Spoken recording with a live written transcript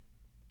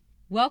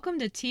Welcome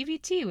to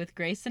TVT with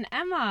Grace and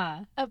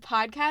Emma. A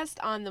podcast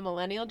on the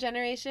millennial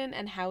generation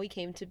and how we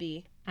came to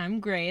be. I'm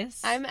Grace.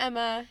 I'm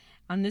Emma.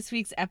 On this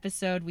week's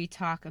episode, we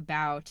talk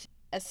about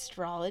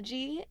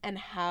astrology and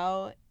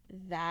how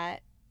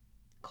that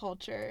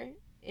culture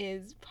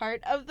is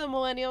part of the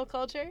millennial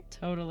culture.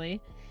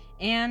 Totally.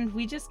 And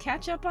we just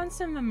catch up on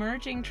some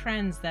emerging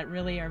trends that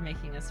really are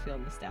making us feel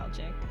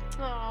nostalgic.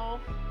 Aww.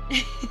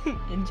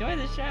 Enjoy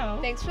the show.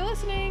 Thanks for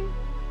listening.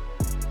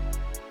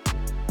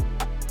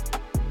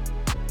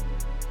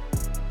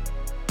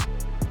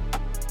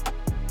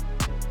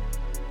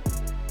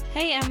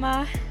 Hey,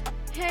 Emma.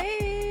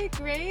 Hey,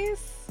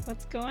 Grace.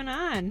 What's going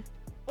on?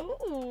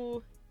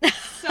 Ooh,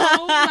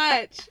 so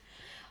much.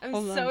 I'm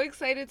Hold so on.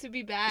 excited to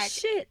be back.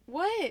 Shit.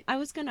 What? I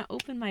was going to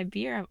open my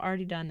beer. I've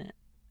already done it.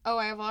 Oh,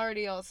 I've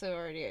already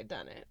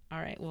done it. All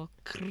right, well,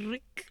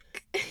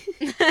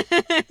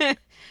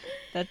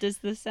 that is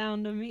the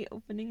sound of me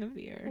opening a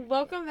beer.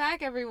 Welcome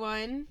back,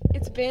 everyone.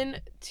 It's been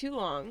too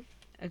long.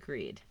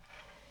 Agreed.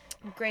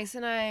 Grace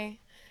and I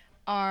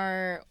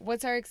are,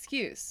 what's our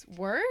excuse?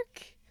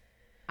 Work?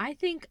 I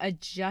think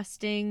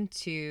adjusting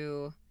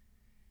to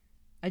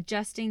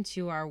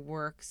our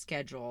work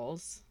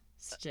schedules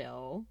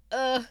still.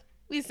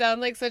 We sound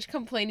like such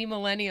complaining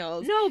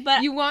millennials. No,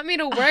 but you want me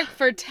to work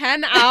for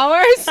 10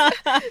 hours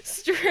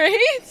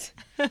straight?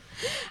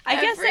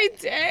 Every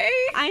day?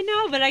 I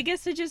know, but I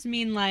guess I just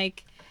mean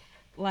like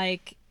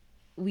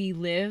we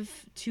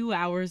live 2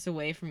 hours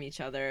away from each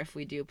other if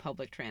we do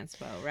public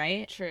transpo,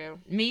 right? True.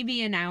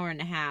 Maybe an hour and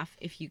a half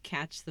if you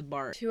catch the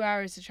BART. 2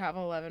 hours to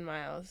travel 11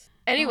 miles.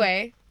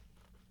 Anyway,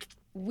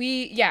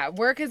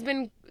 work has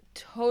been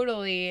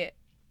totally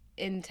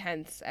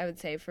intense, I would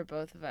say, for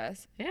both of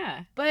us.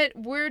 Yeah. But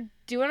we're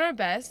doing our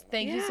best.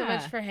 Thank you so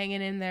much for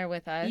hanging in there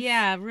with us.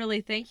 Yeah,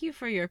 really, thank you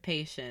for your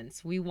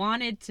patience. We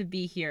wanted to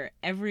be here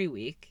every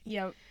week.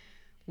 Yep.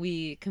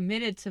 We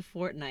committed to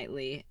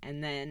fortnightly,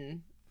 and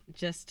then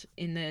just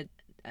in the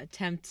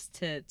attempts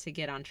to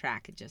get on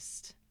track,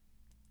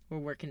 we're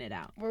working it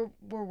out.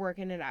 We're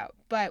working it out.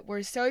 But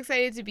we're so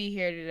excited to be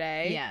here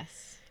today.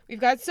 Yes. We've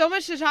got so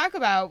much to talk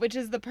about, which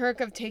is the perk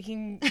of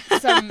taking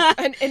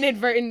an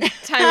inadvertent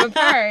time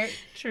apart.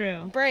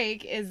 True.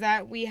 Break is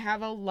that we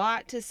have a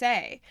lot to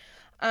say.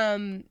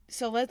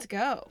 So let's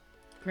go.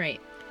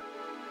 Great.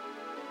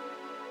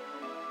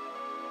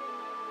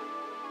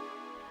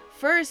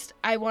 First,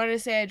 I want to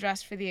say I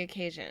dressed for the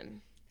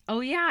occasion.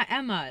 Oh, yeah,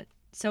 Emma.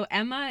 So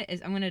Emma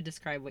is, I'm going to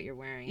describe what you're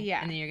wearing.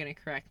 Yeah. And then you're going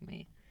to correct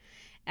me.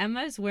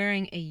 Emma is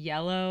wearing a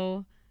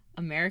yellow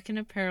American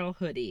Apparel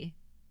hoodie.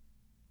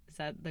 Is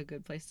that the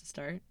good place to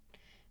start?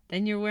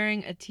 Then you're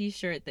wearing a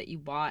t-shirt that you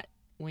bought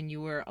when you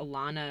were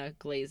Alana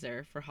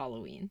Glazer for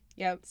Halloween.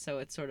 Yep. So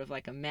it's sort of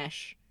like a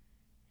mesh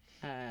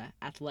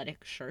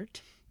athletic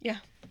shirt. Yeah.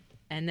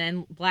 And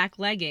then black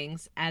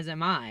leggings, as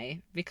am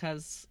I,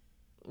 because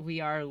we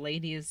are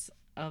ladies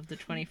of the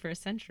 21st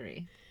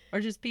century.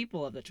 Or just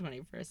people of the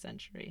 21st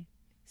century.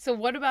 So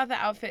what about the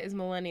outfit is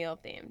millennial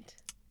themed?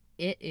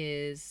 It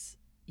is...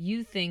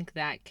 You think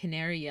that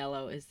canary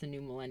yellow is the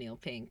new millennial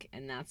pink,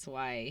 and that's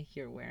why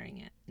you're wearing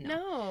it.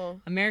 No.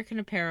 American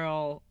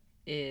Apparel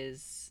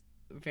is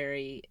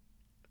very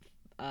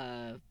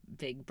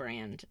big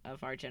brand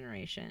of our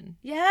generation.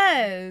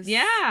 Yes.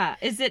 Yeah.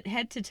 Is it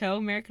head to toe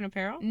American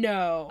Apparel?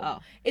 No. Oh.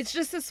 It's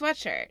just a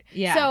sweatshirt.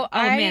 Yeah. So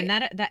man,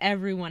 that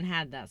everyone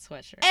had that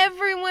sweatshirt.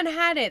 Everyone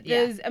had it.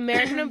 Yeah. There's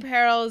American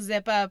Apparel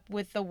zip up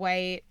with the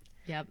white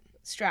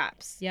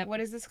straps. Yep.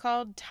 What is this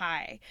called?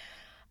 Tie.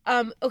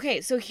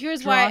 Okay, so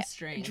here's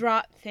Drawstring.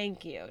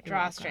 Thank you.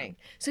 Drawstring.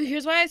 So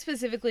here's why I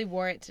specifically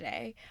wore it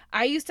today.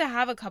 I used to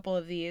have a couple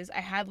of these. I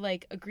had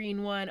like a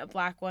green one, a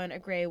black one, a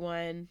gray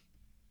one,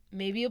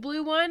 maybe a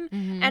blue one.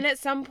 Mm-hmm. And at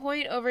some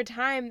point over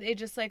time, they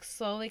just like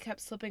slowly kept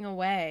slipping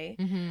away.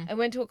 Mm-hmm. I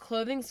went to a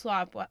clothing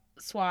swap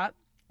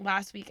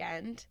last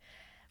weekend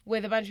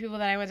with a bunch of people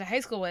that I went to high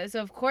school with.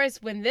 So of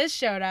course, when this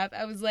showed up,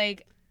 I was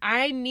like,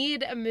 I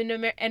need an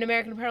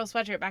American Apparel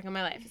sweatshirt back in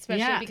my life,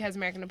 especially because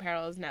American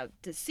Apparel is now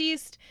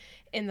deceased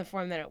in the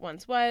form that it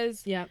once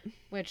was,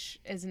 which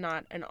is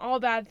not an all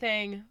bad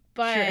thing,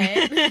 but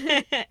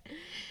sure.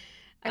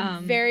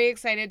 I'm very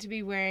excited to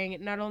be wearing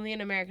not only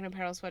an American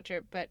Apparel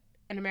sweatshirt, but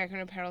an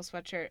American Apparel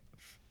sweatshirt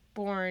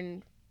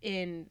born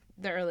in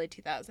the early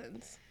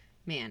 2000s.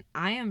 Man,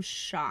 I am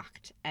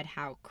shocked at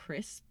how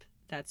crisp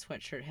that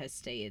sweatshirt has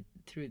stayed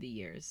through the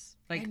years.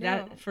 Like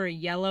that, for a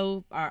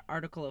yellow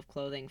article of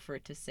clothing, for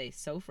it to say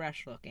so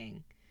fresh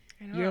looking.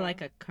 You're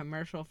like a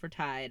commercial for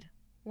Tide.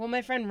 Well,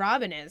 my friend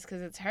Robin is,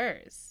 because it's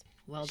hers.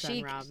 Well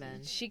done,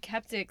 Robin. She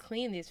kept it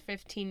clean these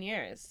 15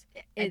 years.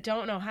 I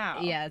don't know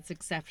how. Yeah, it's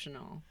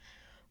exceptional.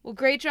 Well,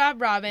 great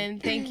job, Robin.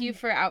 Thank you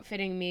for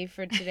outfitting me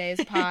for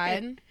today's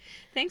pod.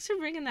 Thanks for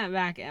bringing that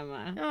back,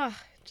 Emma. Oh,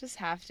 just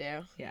have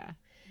to. Yeah.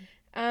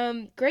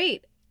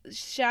 Great.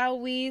 Shall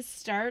we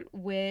start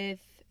with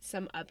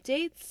some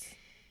updates?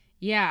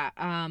 Yeah,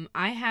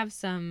 I have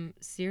some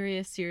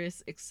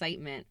serious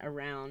excitement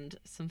around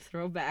some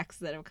throwbacks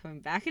that are coming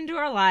back into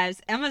our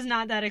lives. Emma's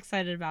not that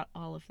excited about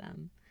all of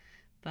them,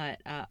 but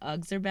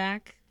Uggs are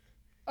back.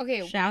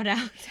 Okay, Shout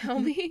out. tell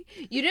me.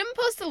 You didn't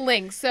post a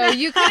link, so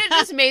you could have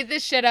just made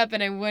this shit up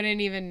and I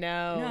wouldn't even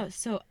know. No,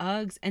 so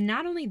Uggs, and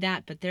not only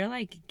that, but they're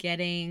like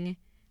getting,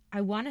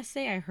 I want to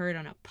say I heard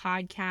on a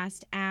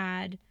podcast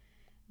ad,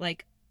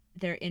 like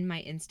they're in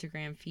my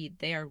Instagram feed.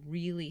 They are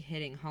really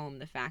hitting home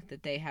the fact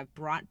that they have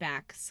brought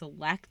back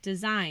select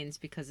designs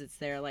because it's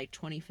their like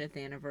 25th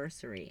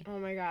anniversary. Oh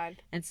my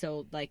God. And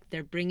so like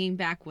they're bringing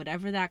back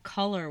whatever that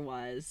color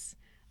was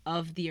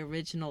of the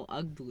original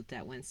Ugg boot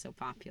that went so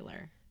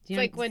popular. It's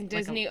like when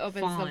Disney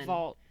opens the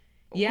vault.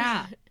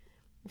 Yeah.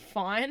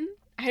 Fawn?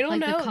 I don't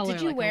like know. The color,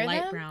 Did you like wear a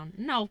light them? brown.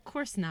 No, of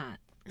course not.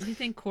 Do you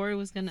think Corey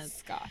was gonna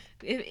scoff?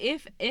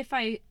 If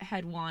I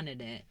had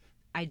wanted it,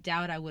 I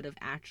doubt I would have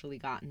actually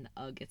gotten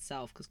the Ugg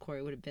itself, because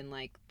Corey would have been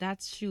like,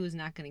 that shoe is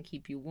not going to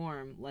keep you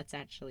warm. Let's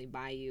actually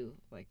buy you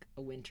like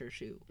a winter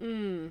shoe.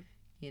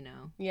 You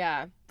know?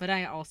 Yeah. But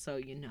I also,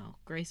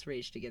 Grace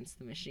raged against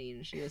the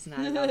machine. She was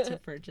not about to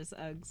purchase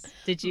Uggs.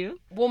 Did you?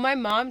 Well, my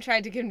mom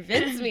tried to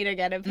convince me to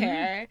get a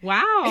pair.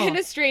 Wow. In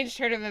a strange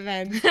turn of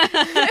events.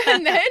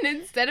 And then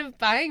instead of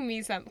buying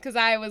me some, because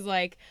I was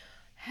like,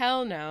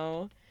 hell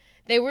no.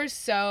 They were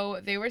so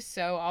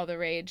all the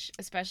rage,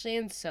 especially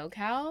in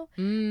SoCal.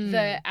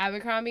 The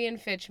Abercrombie and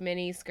Fitch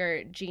mini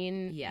skirt,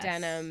 jean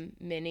denim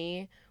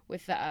mini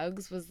with the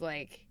Uggs was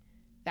like,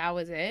 that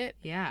was it.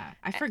 Yeah.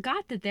 I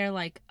forgot that they're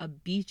like a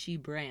beachy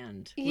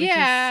brand, which is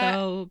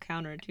so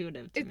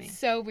counterintuitive to me. It's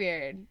so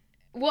weird.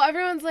 Well,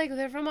 everyone's like,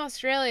 they're from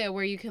Australia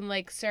where you can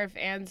like surf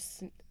and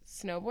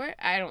snowboard.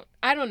 I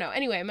don't know.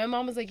 Anyway, my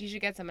mom was like, you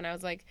should get some. And I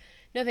was like,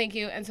 no, thank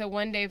you. And so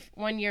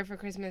one year for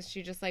Christmas,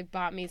 she just like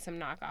bought me some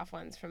knockoff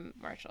ones from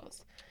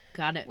Marshall's.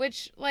 Got it.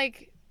 Which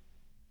like,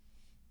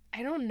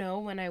 I don't know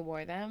when I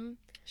wore them.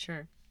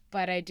 Sure.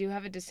 But I do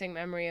have a distinct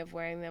memory of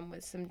wearing them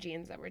with some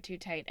jeans that were too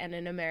tight and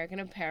an American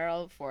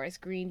Apparel forest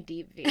green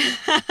deep V.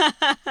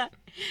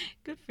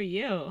 Good for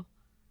you.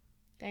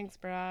 Thanks,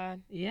 brah.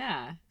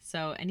 Yeah.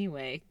 So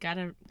anyway,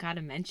 gotta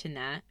mention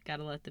that.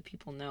 Gotta let the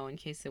people know in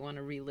case they want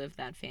to relive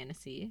that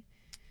fantasy.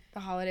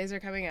 The holidays are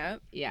coming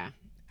up. Yeah.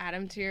 Add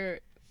them to your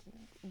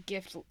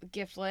gift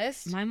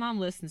list. My mom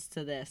listens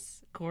to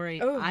this.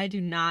 Corey, Oh. I do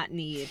not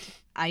need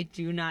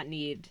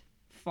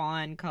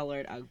fawn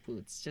colored Ugg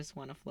boots. Just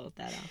want to float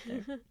that out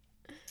there.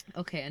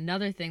 Okay,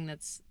 another thing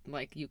that's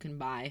like you can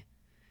buy.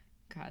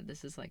 God,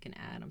 this is like an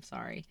ad. I'm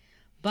sorry.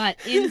 But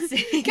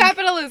NSYNC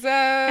Capitalism.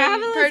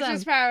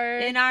 Purchase power.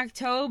 In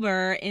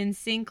October,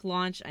 NSYNC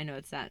launched. I know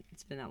it's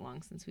been that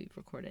long since we've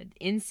recorded.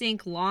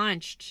 NSYNC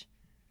launched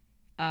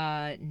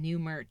new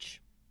merch.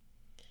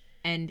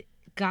 And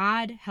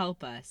God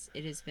help us,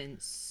 it has been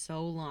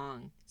so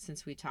long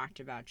since we talked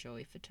about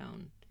Joey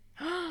Fatone.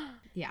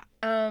 Yeah.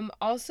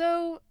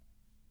 Also,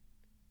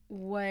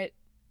 what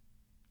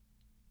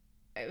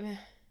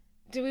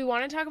do we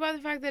want to talk about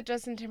the fact that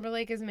Justin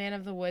Timberlake is Man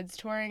of the Woods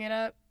touring it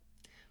up?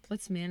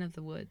 What's Man of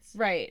the Woods?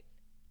 Right.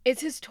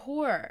 It's his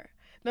tour.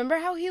 Remember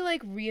how he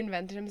like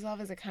reinvented himself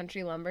as a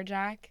country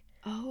lumberjack?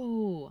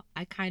 Oh,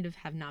 I kind of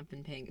have not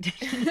been paying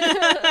attention.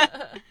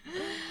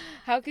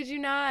 How could you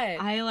not?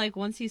 I like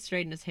once he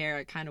straightened his hair,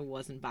 I kind of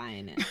wasn't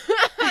buying it.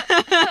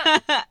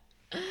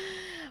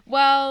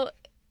 Well,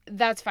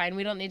 that's fine.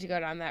 We don't need to go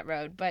down that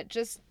road. But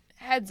just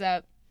heads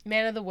up,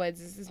 Man of the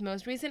Woods is his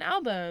most recent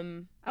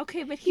album.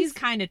 Okay, but he's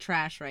kind of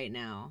trash right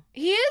now.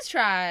 He is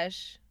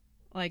trash.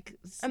 Like,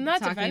 I'm not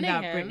talking defending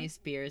about him. Britney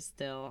Spears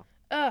still.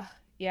 Ugh,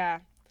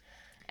 yeah.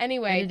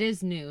 Anyway. And it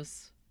is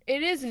news.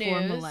 It is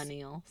news. For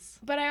millennials.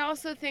 But I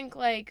also think,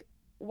 like,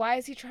 why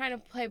is he trying to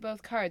play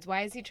both cards?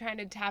 Why is he trying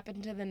to tap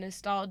into the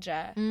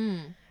nostalgia?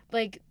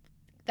 Like,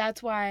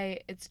 that's why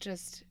it's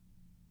just,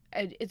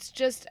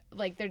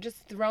 like, they're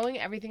just throwing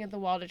everything at the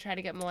wall to try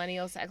to get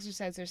millennials to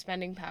exercise their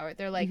spending power.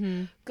 They're like,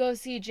 go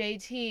see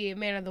JT,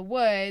 Man of the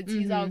Woods.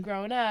 He's all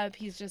grown up.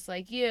 He's just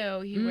like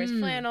you. He wears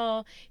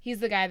flannel. He's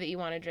the guy that you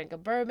want to drink a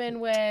bourbon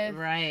with.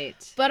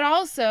 Right. But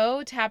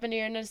also tap into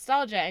your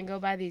nostalgia and go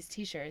buy these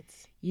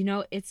t-shirts. You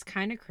know, it's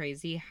kind of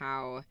crazy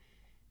how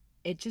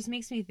it just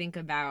makes me think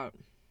about,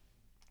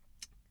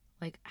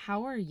 like,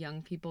 how are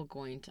young people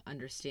going to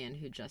understand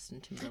who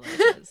Justin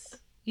Timberlake is?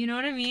 You know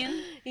what I mean?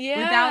 Yeah.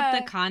 Without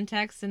the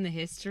context and the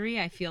history,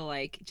 I feel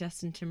like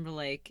Justin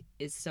Timberlake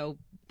is so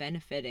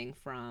benefiting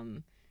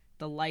from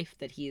the life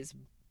that he's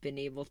been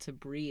able to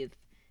breathe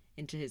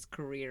into his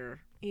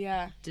career.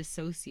 Yeah.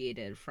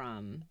 Dissociated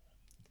from,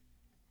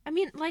 I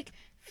mean, like,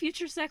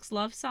 Future Sex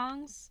Love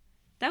Songs.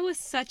 That was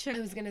such a. I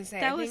was gonna say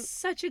that was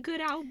such a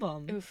good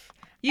album. Oof.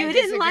 You I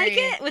didn't disagree. like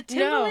it with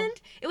Timbaland?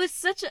 No.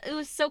 It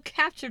was so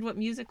captured what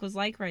music was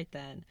like right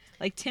then.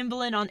 Like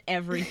Timbaland on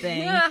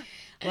everything.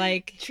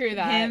 Like True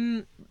that.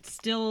 him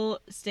still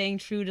staying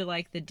true to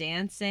like the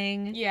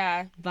dancing.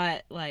 Yeah.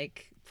 But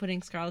like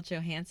putting Scarlett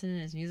Johansson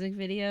in his music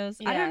videos.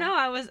 Yeah. I don't know.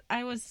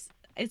 I was.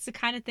 It's the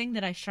kind of thing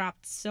that I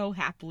shopped so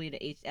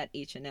happily at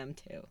H&M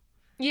too.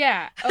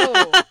 Yeah.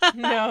 Oh,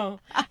 no.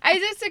 I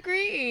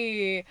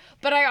disagree.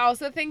 But I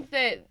also think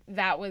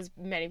that was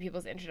many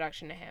people's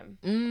introduction to him.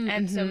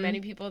 And so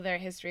many people, their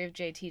history of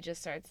JT just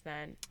starts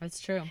then. That's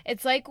true.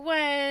 It's like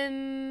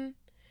when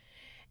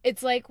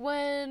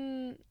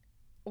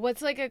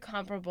What's like a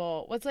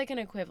comparable? What's like an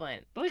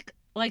equivalent?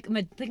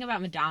 Think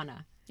about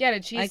Madonna. Yeah,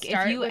 did she Like, if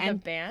start you with a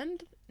and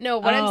band? No,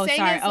 what I'm saying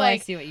sorry. is I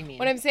like see what you mean.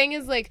 what I'm saying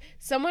is like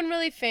someone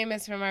really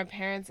famous from our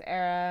parents'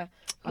 era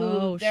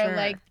who they're sure.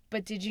 like,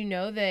 but did you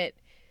know that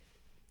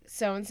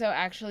so and so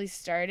actually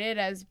started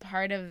as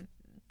part of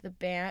the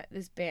band?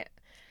 This band,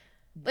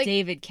 like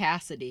David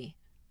Cassidy.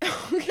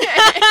 Okay.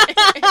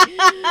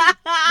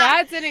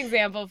 That's an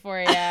example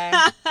for you.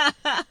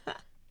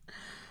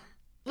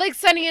 Like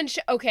Sonny and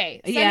Cher.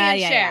 Okay, Sonny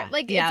and Cher. Yeah.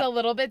 Like it's a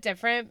little bit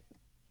different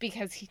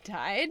because he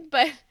died,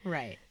 but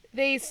right.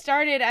 They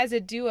started as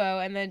a duo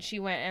and then she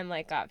went and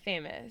like got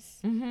famous.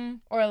 Mm-hmm.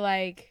 Or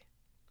like,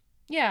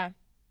 yeah.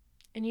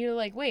 And you're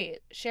like, wait,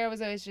 Cher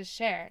was always just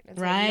Cher. It's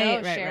right.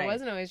 like, no, Cher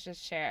wasn't always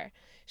just Cher.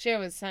 Cher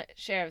was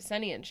Cher of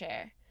Sonny and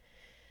Cher.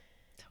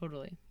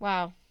 Totally.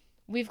 Wow.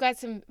 We've got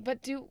some,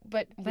 but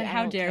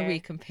how dare we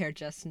compare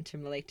Justin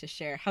Timberlake to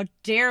Cher? How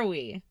dare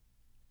we?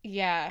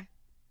 Yeah.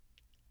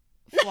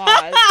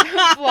 Flawed.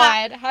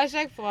 Flawed.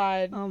 Hashtag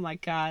flawed. Oh my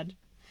God.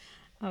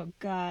 Oh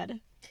God.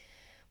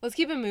 Let's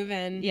keep it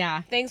moving.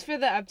 Yeah. Thanks for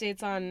the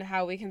updates on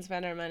how we can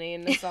spend our money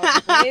in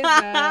nostalgic ways,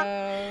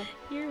 though.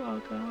 You're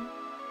welcome.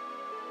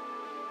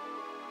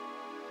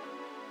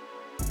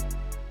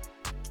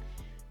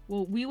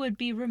 Well, we would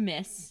be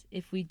remiss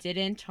if we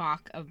didn't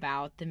talk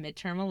about the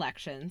midterm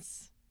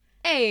elections.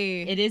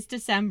 Hey. It is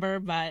December,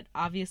 but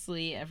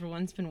obviously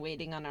everyone's been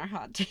waiting on our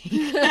hot take.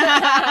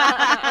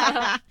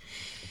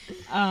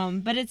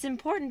 But it's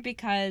important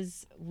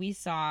because we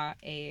saw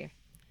a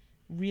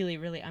really,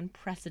 really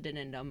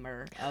unprecedented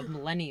number of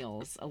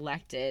millennials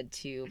elected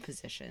to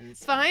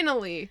positions.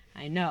 Finally.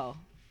 I know.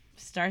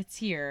 Starts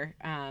here,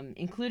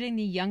 including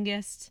the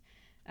youngest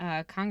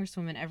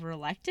congresswoman ever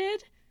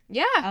elected.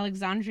 Yeah.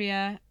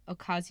 Alexandria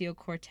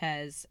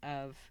Ocasio-Cortez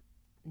of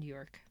New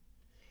York.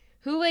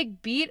 Who,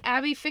 like, beat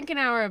Abby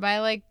Finkenauer by,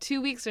 like,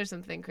 2 weeks or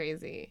something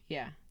crazy.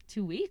 Yeah.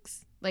 2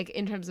 weeks? Like,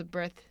 in terms of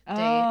birth date.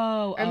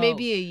 Or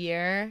maybe a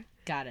year.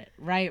 Got it.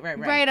 Right.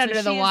 Right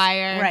under the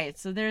wire. Right.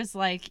 So there's,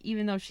 like,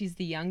 even though she's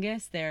the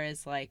youngest, there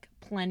is, like,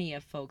 plenty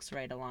of folks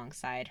right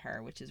alongside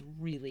her, which is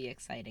really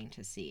exciting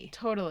to see.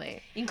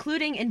 Totally.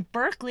 Including in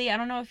Berkeley, I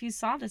don't know if you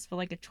saw this, but,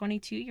 like, a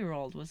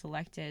 22-year-old was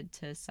elected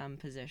to some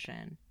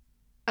position.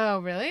 Oh,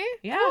 really?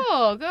 Yeah.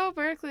 Cool. Go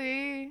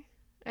Berkeley.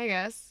 I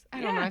guess.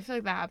 I don't know. I feel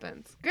like that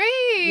happens. Great.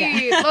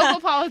 Yeah. Local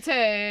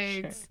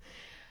politics.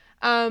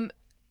 Sure.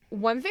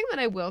 One thing that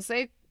I will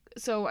say,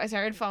 so I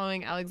started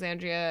following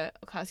Alexandria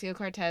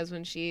Ocasio-Cortez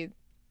when she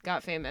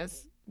got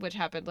famous, which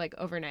happened like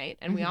overnight,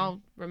 and we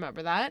all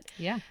remember that.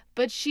 Yeah.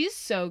 But she's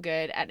so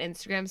good at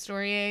Instagram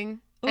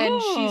storying. Ooh.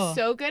 And she's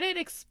so good at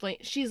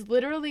she's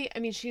literally, I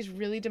mean, she's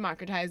really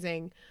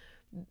democratizing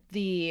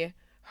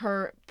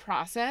her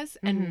process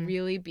and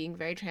really being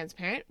very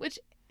transparent, which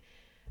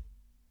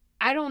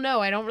I don't know.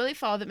 I don't really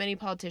follow that many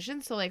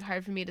politicians, so like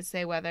hard for me to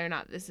say whether or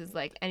not this is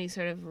like any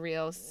sort of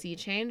real sea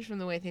change from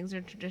the way things are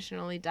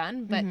traditionally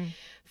done. But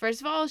first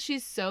of all,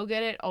 she's so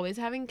good at always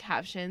having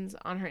captions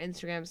on her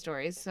Instagram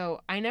stories. So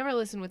I never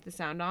listen with the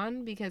sound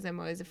on because I'm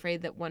always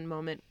afraid that one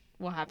moment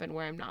will happen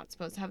where I'm not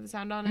supposed to have the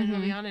sound on and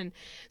it'll be on. And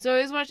so I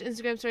always watch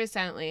Instagram stories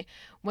silently.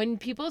 When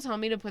people tell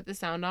me to put the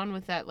sound on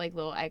with that like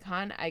little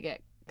icon, I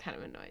get kind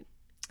of annoyed.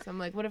 So I'm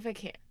like, what if I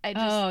can't? I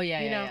just,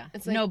 yeah.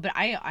 It's like, no, but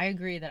I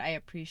agree that I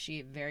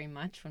appreciate very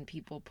much when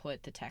people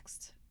put the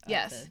text.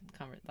 Yes.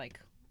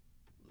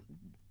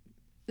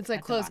 It's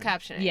like closed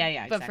captioning. Yeah,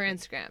 exactly. But for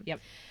Instagram. Yep.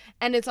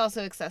 And it's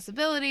also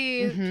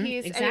accessibility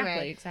piece.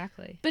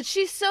 Exactly. But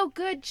she's so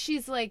good.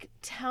 She's like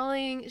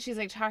talking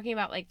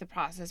about like the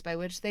process by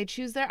which they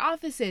choose their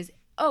offices.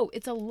 Oh,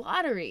 it's a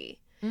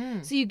lottery.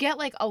 So you get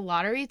like a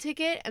lottery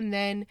ticket and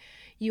then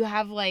you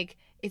have like,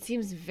 it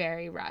seems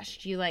very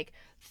rushed. You like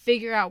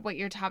figure out what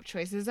your top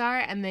choices are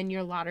and then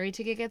your lottery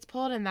ticket gets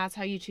pulled and that's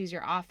how you choose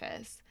your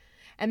office.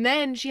 And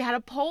then she had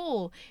a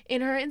poll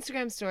in her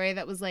Instagram story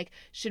that was like,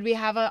 should we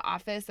have an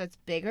office that's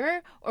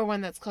bigger or one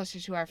that's closer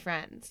to our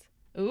friends?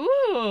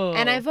 Ooh.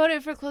 And I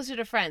voted for closer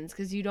to friends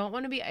because you don't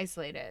want to be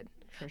isolated.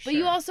 For sure. But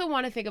you also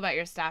want to think about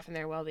your staff and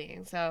their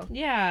well-being. So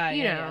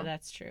yeah,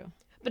 that's true.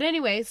 But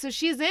anyway, so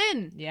she's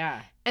in.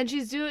 Yeah. And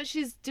she's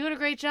doing a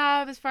great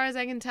job as far as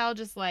I can tell,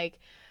 just like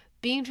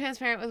being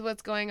transparent with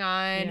what's going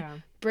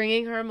on,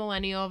 bringing her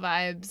millennial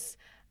vibes,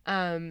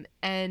 and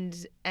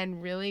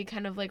really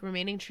kind of like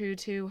remaining true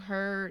to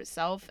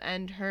herself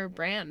and her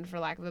brand, for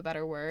lack of a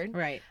better word.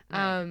 Right.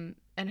 And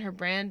her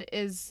brand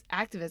is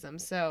activism.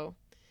 So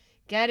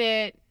get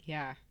it.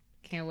 Yeah.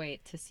 Can't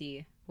wait to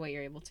see what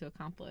you're able to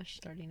accomplish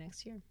starting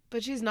next year.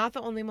 But she's not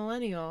the only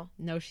millennial.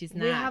 No, she's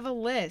not. We have a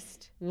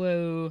list.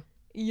 Whoa.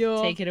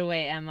 Yo. Take it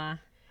away, Emma.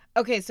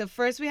 Okay, so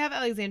first we have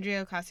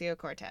Alexandria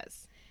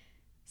Ocasio-Cortez.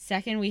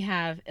 Second, we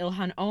have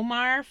Ilhan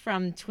Omar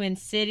from Twin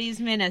Cities,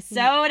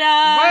 Minnesota.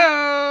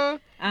 Whoa!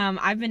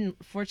 I've been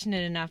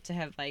fortunate enough to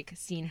have like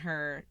seen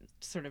her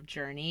sort of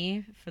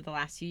journey for the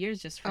last few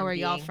years. Just from are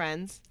y'all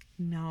friends?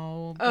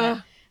 No,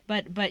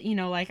 but you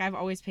know, like I've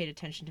always paid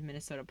attention to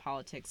Minnesota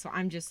politics, so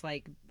I'm just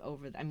like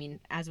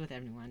as with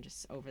everyone,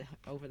 just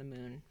over the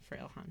moon for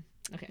Ilhan.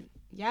 Okay.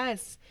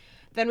 Yes.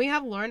 Then we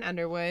have Lauren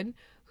Underwood,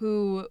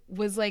 who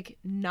was like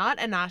not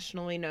a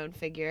nationally known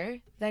figure,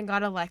 then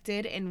got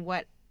elected in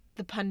what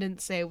the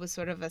pundits say was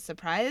sort of a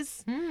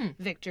surprise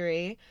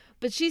victory.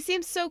 But she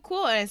seems so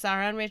cool. And I saw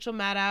her on Rachel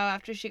Maddow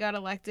after she got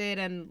elected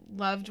and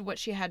loved what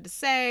she had to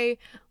say,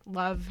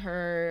 love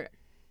her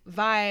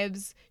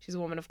vibes. She's a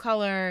woman of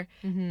color.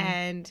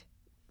 And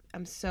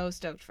I'm so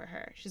stoked for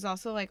her. She's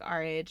also like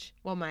our age,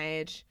 well, my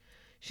age.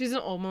 She's an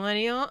old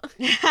millennial.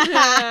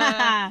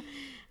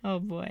 Oh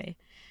boy.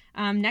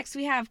 Next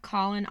we have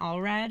Colin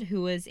Allred,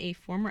 who was a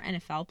former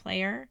NFL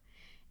player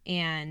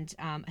and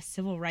a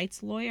civil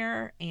rights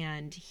lawyer,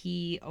 and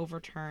he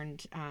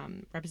overturned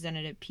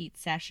Representative Pete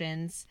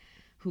Sessions,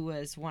 who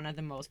was one of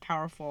the most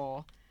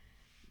powerful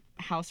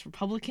House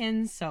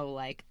Republicans. So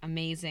like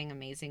amazing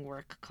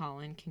work,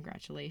 Colin.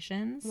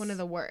 Congratulations. One of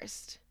the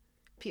worst.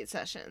 Pete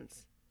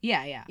Sessions.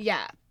 Yeah.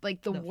 Yeah,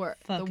 like the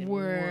worst. The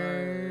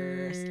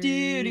worst.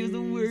 Dude, he was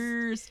the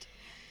worst.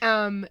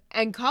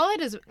 And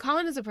Colin is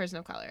a person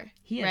of color.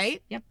 He is.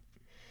 Right? Yep.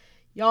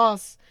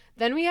 Yes.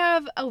 Then we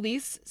have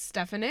Elise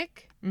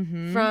Stefanik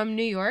from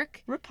New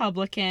York.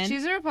 Republican.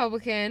 She's a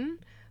Republican,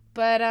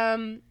 but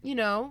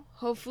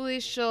hopefully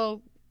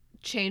she'll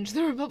change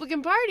the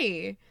Republican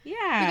Party.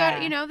 Yeah.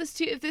 We got,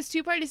 if this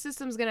two-party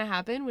system's gonna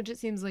happen, which it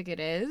seems like it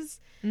is,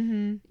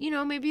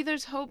 maybe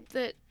there's hope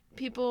that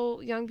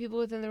young people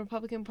within the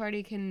Republican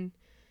Party can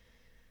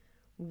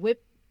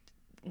whip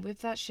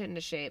that shit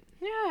into shape.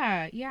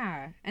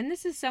 Yeah. And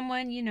this is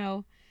someone,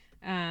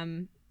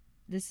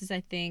 this is,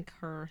 I think,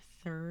 her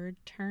third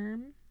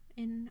term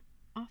in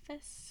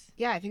office.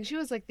 Yeah, I think she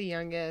was like the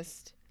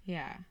youngest.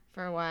 Yeah.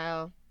 For a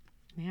while.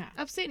 Yeah.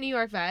 Upstate New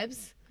York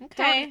vibes.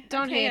 Okay.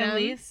 Don't hate them.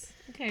 Elise.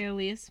 Okay,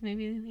 Elise.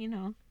 Maybe,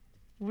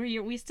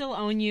 we still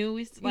own you.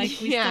 We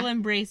still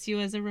embrace you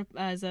as not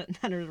as a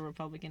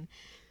Republican,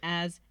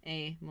 as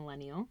a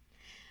millennial.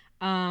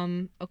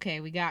 Okay,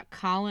 we got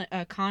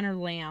Connor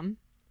Lamb.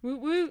 Woo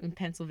woo. In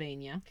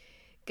Pennsylvania.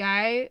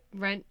 I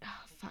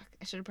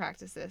should have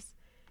practiced this.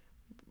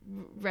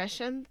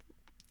 Reschenthaler?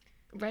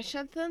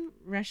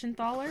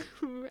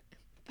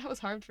 That was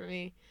hard for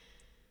me.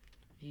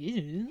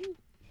 Yeah.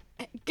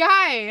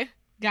 Guy.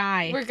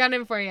 We're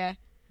gunning for you.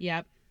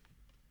 Yep.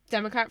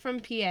 Democrat from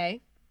PA.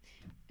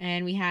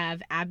 And we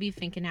have Abby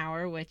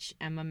Finkenauer, which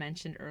Emma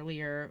mentioned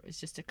earlier, was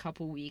just a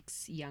couple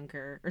weeks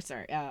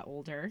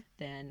older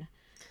than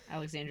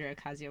Alexandria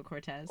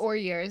Ocasio-Cortez. Or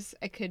years.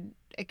 It could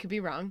be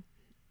wrong.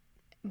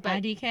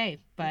 But IDK,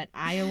 but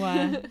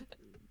Iowa,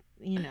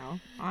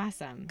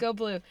 awesome. Go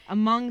blue.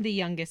 Among the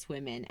youngest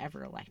women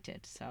ever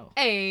elected. So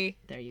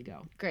there you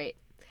go. Great.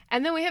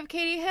 And then we have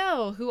Katie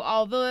Hill, who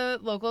all the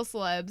local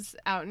celebs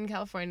out in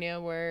California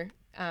were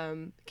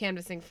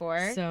canvassing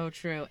for. So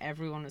true.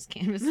 Everyone was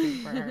canvassing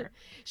for her.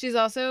 She's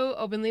also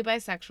openly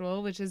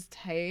bisexual, which is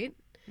tight.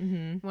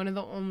 Mm-hmm. One of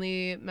the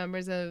only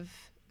members of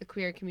the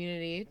queer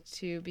community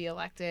to be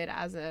elected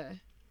as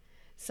a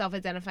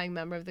self-identifying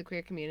member of the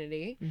queer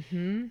community.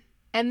 Mm-hmm.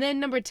 And then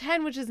number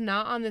 10, which is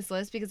not on this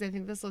list because I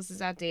think this list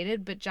is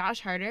outdated, but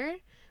Josh Harder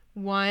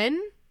won.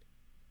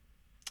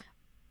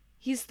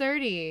 He's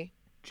 30.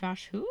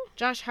 Josh who?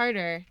 Josh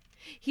Harder.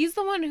 He's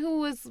the one who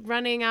was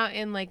running out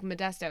in like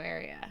Modesto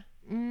area.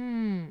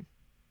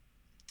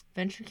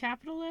 Venture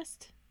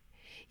capitalist?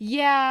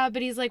 Yeah,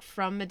 but he's like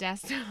from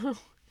Modesto.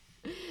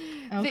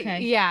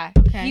 Okay. Yeah.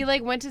 Okay. He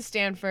like went to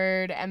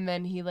Stanford and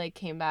then he like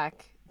came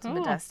back to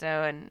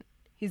Modesto, and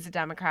he's a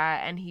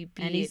Democrat, and he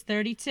beat. And he's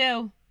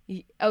 32.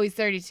 He's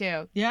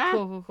 32. Yeah.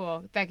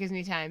 Cool. That gives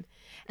me time.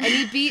 And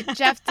he beat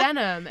Jeff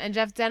Denham, and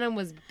Jeff Denham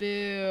was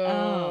boo.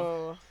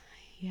 Oh.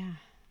 Yeah.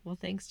 Well,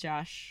 thanks,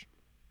 Josh.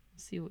 We'll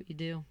see what you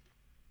do.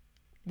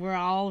 We're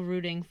all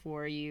rooting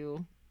for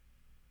you.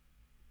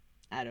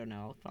 I don't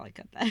know. I'll probably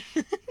cut that.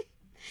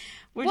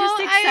 We're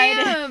just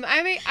excited.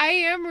 I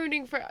am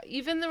rooting for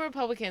even the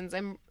Republicans.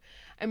 I'm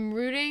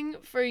rooting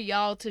for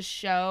y'all to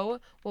show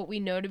what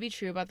we know to be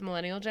true about the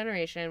millennial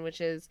generation,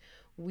 which is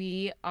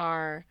we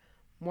are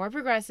more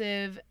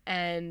progressive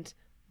and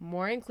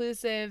more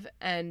inclusive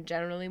and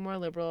generally more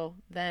liberal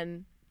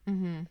than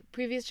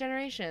previous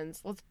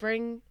generations. Let's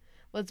bring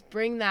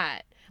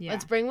that. Yeah.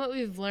 Let's bring what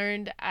we've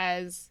learned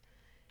as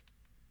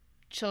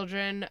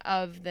children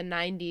of the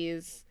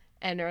 90s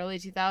and early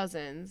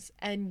 2000s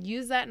and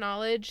use that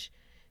knowledge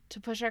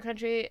to push our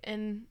country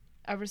in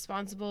a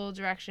responsible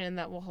direction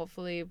that will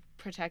hopefully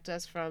protect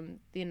us from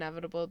the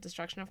inevitable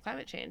destruction of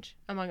climate change,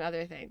 among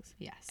other things.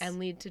 Yes. And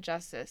lead to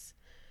justice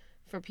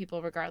for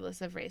people regardless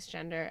of race,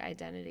 gender,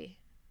 identity,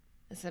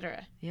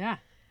 etc. Yeah.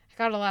 I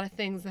got a lot of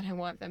things that I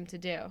want them to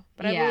do,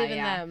 but I believe in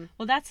them.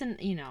 Well, that's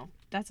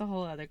a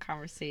whole other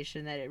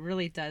conversation that it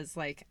really does.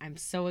 Like, I'm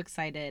so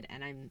excited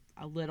and I'm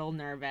a little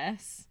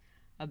nervous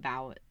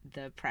about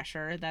the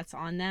pressure that's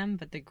on them.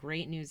 But the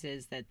great news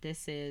is that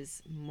this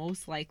is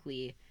most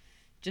likely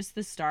just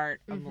the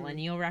start of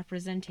millennial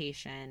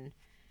representation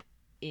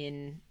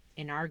in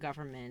our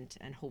government.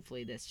 And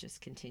hopefully this just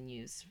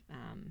continues.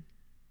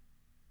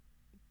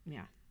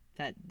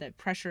 That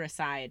pressure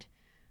aside,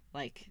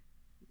 like,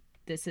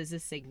 this is a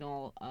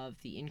signal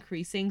of the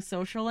increasing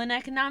social and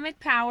economic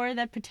power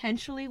that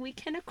potentially we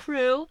can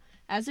accrue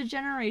as a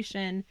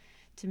generation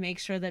to make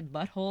sure that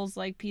buttholes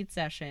like Pete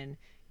Session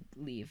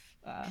leave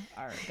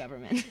our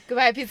government.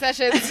 Goodbye, Pete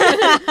Sessions.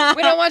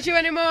 We don't want you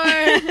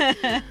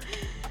anymore.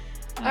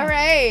 All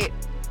right.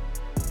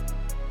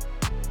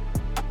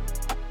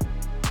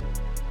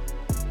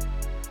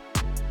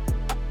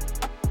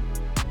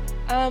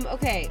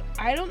 Okay,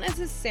 I don't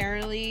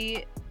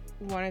necessarily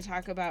want to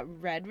talk about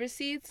read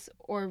receipts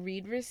or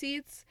read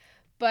receipts,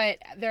 but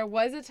there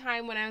was a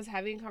time when I was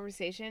having a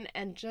conversation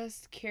and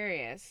just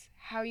curious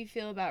how you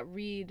feel about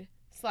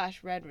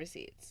read/read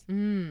receipts.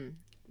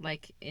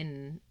 Like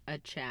in a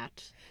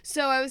chat.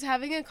 So I was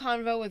having a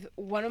convo with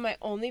one of my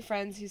only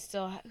friends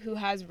who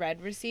has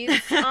read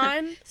receipts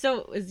on.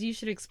 So you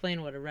should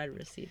explain what a read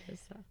receipt is,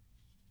 though.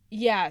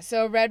 Yeah,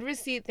 so a read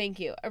receipt, thank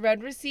you. A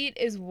read receipt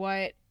is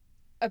what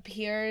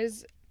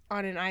appears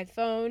on an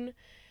iPhone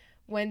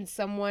when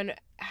someone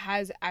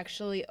has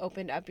actually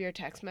opened up your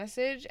text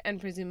message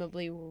and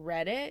presumably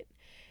read it.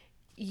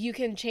 You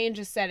can change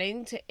a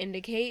setting to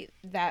indicate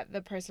that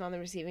the person on the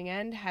receiving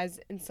end has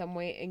in some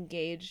way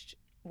engaged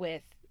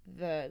with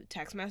the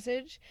text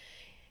message.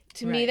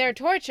 To me, they're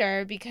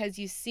torture because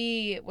you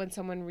see when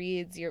someone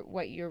reads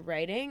what you're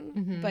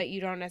writing, but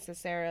you don't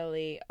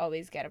necessarily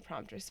always get a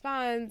prompt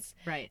response.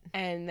 Right.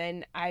 And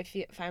then I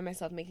find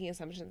myself making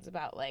assumptions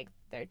about like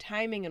their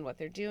timing and what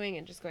they're doing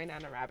and just going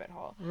down a rabbit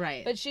hole.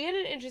 Right. But she had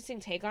an interesting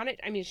take on it.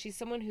 I mean, she's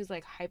someone who's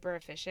like hyper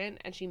efficient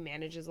and she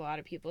manages a lot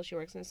of people. She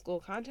works in a school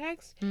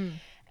context.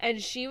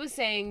 And she was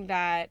saying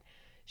that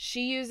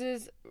she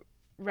uses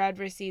read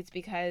receipts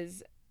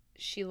because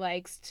she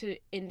likes to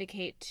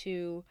indicate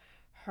to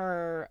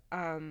her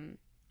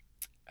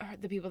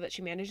the people that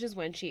she manages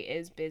when she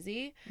is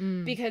busy,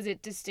 because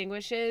it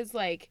distinguishes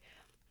like,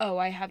 oh,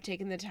 I have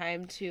taken the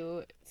time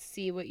to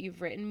see what you've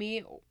written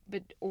me,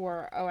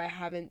 or oh, I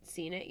haven't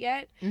seen it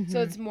yet.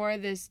 So it's more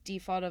this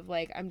default of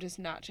like, I'm just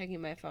not checking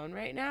my phone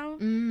right now.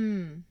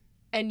 And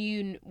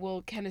you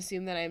can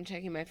assume that I'm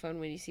checking my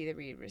phone when you see the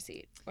read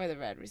receipt or the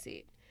read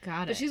receipt.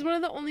 Got it. But she's one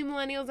of the only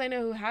millennials I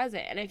know who has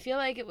it. And I feel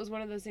like it was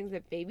one of those things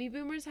that baby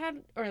boomers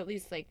had, or at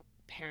least like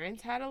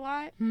parents had a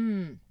lot.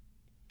 And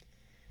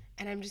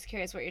I'm just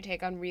curious what your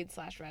take on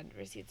read/read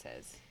receipts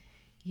is.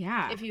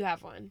 Yeah. If you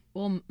have one.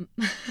 Well,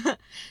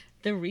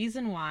 the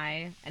reason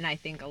why, and I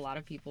think a lot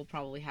of people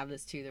probably have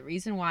this too, the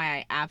reason why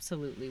I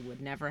absolutely would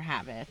never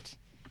have it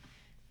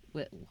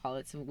while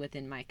it's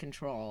within my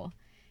control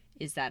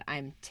is that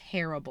I'm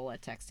terrible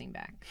at texting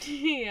back.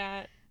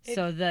 Yeah.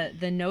 So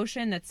the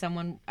notion that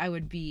I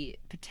would be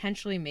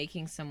potentially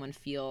making someone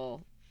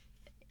feel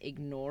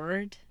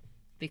ignored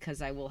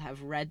because I will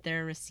have read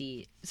their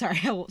receipt.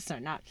 I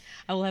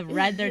will have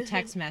read their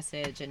text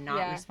message and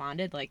not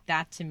responded. Like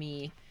that to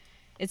me,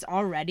 it's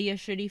already a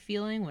shitty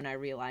feeling when I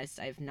realized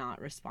I've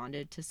not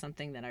responded to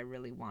something that I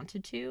really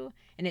wanted to.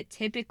 And it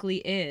typically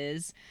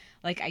is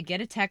like I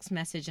get a text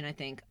message and I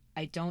think,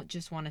 I don't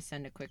just want to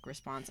send a quick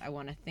response. I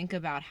want to think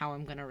about how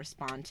I'm going to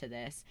respond to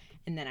this.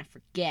 And then I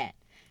forget.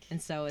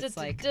 And so it's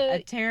like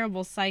a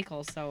terrible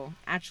cycle. So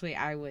actually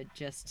I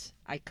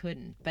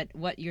couldn't. But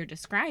what you're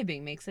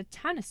describing makes a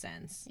ton of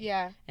sense.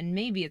 Yeah. And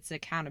maybe it's an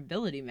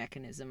accountability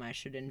mechanism I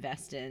should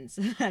invest in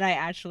so that I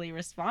actually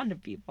respond to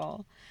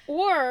people.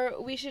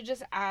 Or we should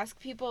just ask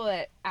people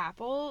at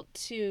Apple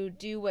to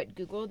do what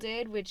Google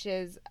did, which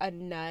is a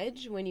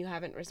nudge when you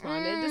haven't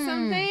responded to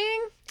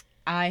something.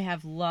 I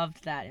have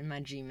loved that in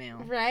my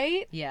Gmail.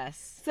 Right?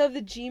 Yes. So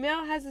the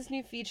Gmail has this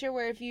new feature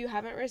where if you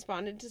haven't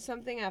responded to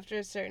something after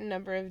a certain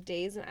number of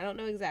days, and I don't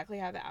know exactly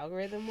how the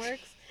algorithm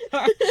works.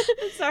 I'm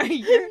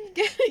sorry,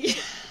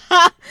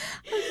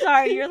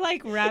 you're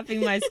like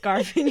wrapping my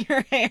scarf in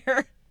your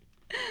hair.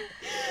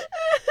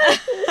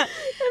 I'm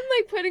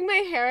like putting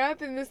my hair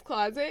up in this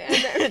closet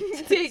and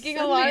I'm taking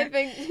a lot of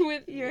things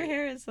with your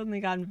hair has suddenly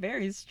gotten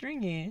very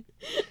stringy.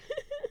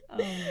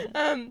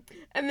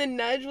 And the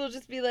nudge will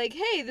just be like,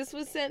 hey, this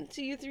was sent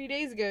to you 3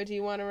 days ago. Do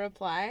you want to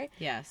reply?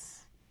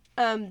 Yes.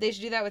 They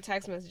should do that with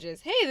text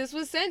messages. Hey, this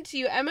was sent to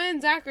you. Emma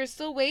and Zach are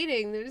still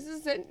waiting. This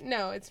is sent.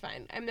 No, it's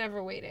fine. I'm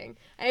never waiting.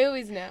 I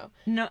always know.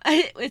 No,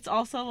 it's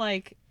also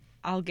like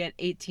I'll get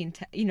 18,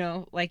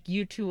 like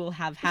you two will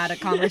have had a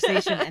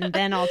conversation and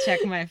then I'll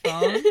check my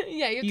phone.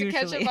 Yeah, you have to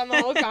catch up on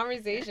the whole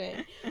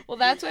conversation. Well,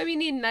 that's why we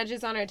need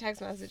nudges on our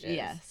text messages.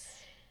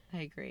 Yes,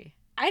 I agree.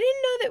 I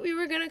didn't know that we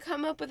were going to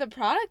come up with a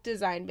product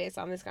design based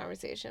on this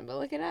conversation, but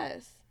look at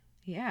us.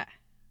 Yeah.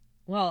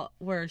 Well,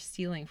 we're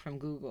stealing from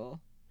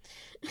Google.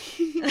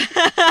 Yeah,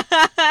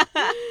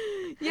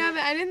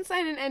 but I didn't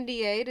sign an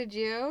NDA, did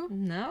you?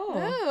 No.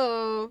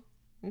 Oh.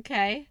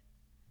 Okay.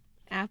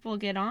 Apple,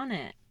 get on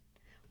it.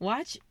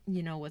 Watch,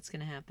 what's going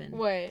to happen.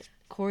 What?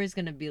 Corey's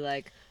going to be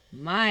like,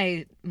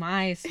 my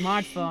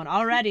smartphone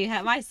already,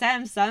 my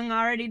Samsung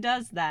already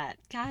does that.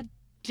 God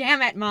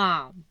damn it,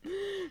 Mom.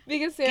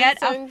 Because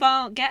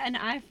Samsung... Get an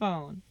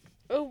iPhone.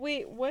 Oh,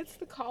 wait, what's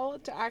the call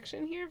to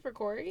action here for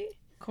Corey?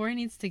 Corey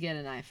needs to get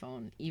an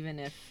iPhone, even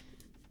if...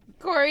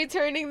 Corey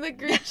turning the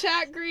group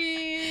chat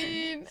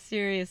green.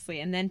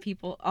 Seriously. And then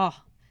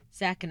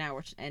Zach and I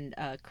were, and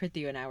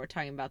Krithia and I were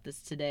talking about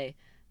this today.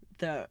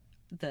 The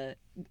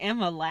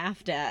Emma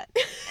laughed at.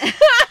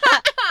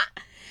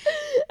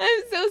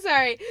 I'm so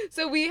sorry.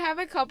 So we have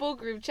a couple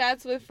group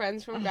chats with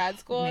friends from grad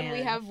school, and we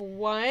man. have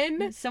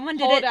one Someone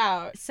did it.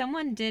 holdout.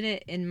 Someone did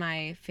it in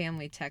my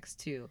family text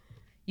too.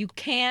 You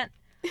can't.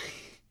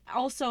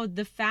 Also,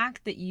 the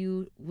fact that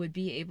you would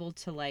be able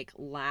to like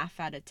laugh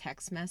at a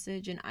text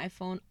message in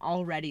iPhone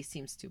already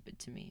seems stupid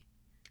to me.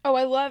 Oh,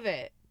 I love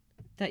it.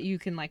 That you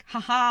can like,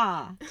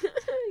 haha,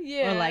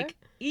 Yeah. or like,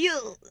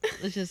 ew.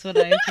 That's just what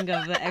I think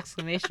of the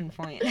exclamation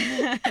point.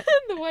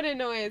 What a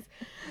noise.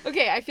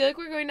 Okay, I feel like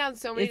we're going down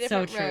so many It's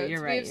different so true. roads.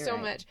 You're We right, have you're so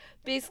right. much.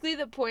 Basically,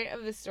 the point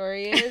of the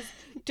story is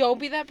don't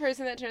be that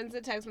person that turns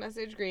the text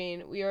message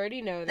green. We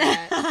already know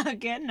that.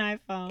 Get an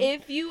iPhone.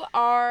 If you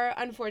are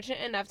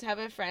unfortunate enough to have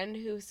a friend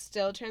who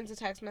still turns the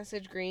text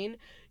message green,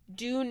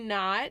 do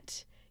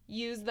not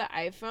use the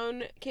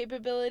iPhone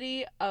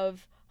capability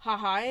of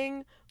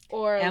ha-haing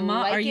or Emma,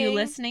 liking. are you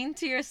listening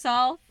to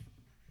yourself?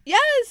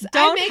 Yes,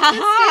 Don't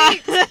I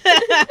make mistakes.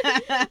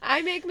 ha-ha.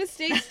 I make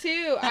mistakes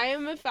too. I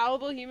am a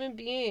fallible human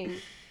being.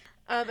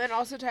 And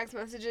also text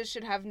messages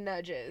should have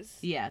nudges.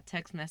 Yeah,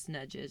 text mess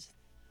nudges.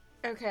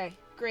 Okay,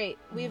 great.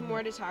 We have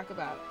more to talk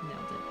about.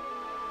 Nailed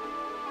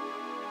it.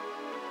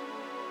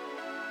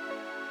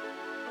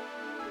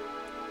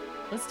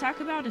 Let's talk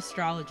about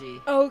astrology.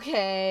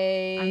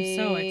 Okay. I'm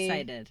so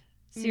excited.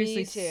 Seriously,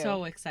 Me too.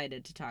 so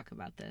excited to talk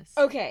about this.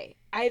 Okay,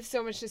 I have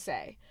so much to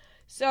say.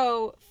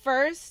 So,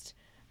 first,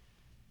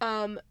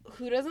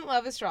 who doesn't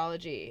love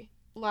astrology?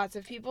 Lots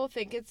of people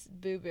think it's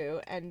boo-boo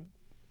and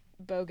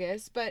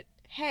bogus, but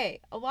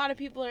hey, a lot of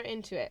people are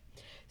into it.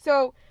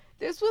 So,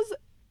 this was,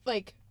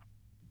 like,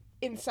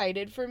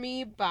 incited for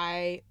me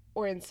by,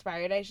 or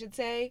inspired, I should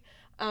say,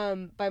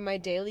 by my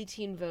daily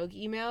Teen Vogue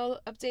email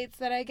updates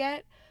that I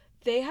get.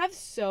 They have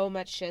so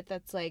much shit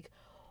that's like,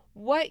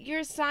 what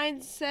your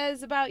sign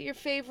says about your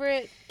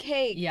favorite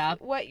cake.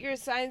 Yep. What your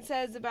sign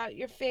says about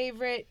your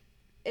favorite,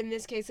 in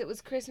this case it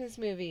was Christmas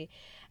movie.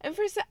 And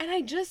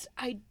I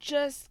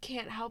just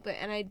can't help it,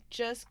 and I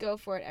just go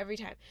for it every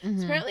time. Mm-hmm.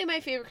 So apparently my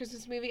favorite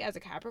Christmas movie as a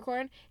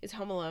Capricorn is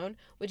Home Alone,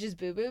 which is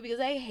boo-boo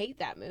because I hate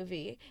that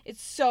movie. It's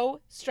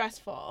so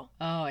stressful.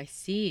 Oh, I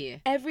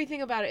see.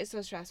 Everything about it is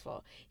so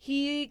stressful.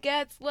 He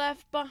gets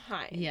left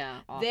behind. Yeah,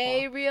 awful.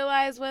 They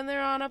realize when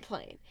they're on a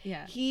plane.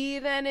 Yeah. He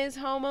then is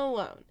home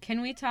alone.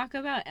 Can we talk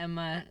about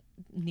Emma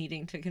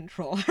needing to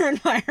control her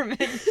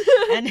environment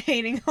and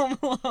hating Home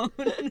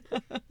Alone?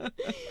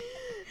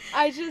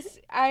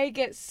 I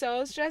get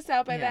so stressed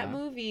out by that Yeah.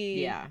 movie.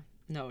 Yeah.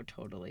 No,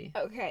 totally.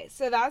 Okay,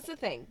 so that's the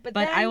thing. But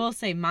But then, I will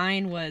say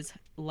mine was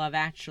Love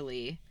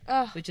Actually,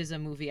 ugh, which is a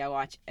movie I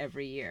watch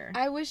every year.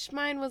 I wish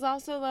mine was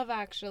also Love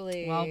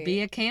Actually. Well,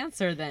 be a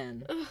Cancer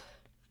then. Ugh.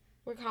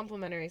 We're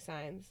complementary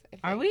signs, I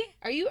think. Are we?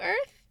 Are you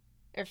Earth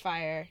or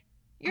Fire?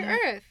 You're Uh,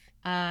 Earth.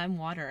 I'm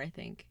water, I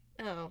think.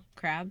 Oh.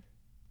 Crab?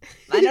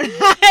 I don't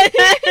know.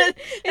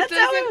 That's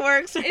how doesn't- it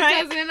works, right?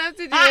 It doesn't have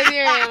to do with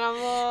your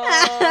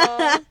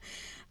animal.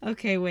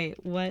 Okay, wait.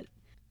 What?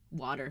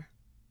 Water.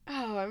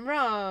 Oh, I'm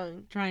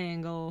wrong.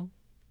 Triangle.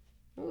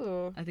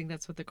 Ooh. I think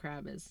that's what the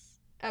crab is.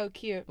 Oh,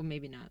 cute. Well,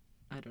 maybe not.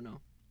 I don't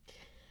know.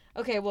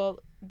 Okay, well,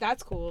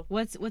 that's cool.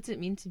 What's it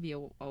mean to be a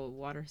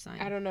water sign?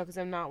 I don't know because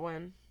I'm not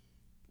one.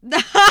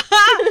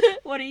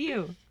 What are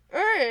you?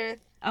 Earth.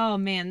 Oh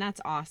man,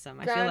 that's awesome.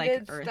 I feel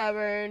Grounded, like Earth.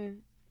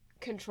 stubborn,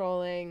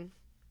 controlling.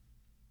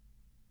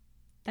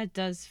 That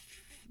does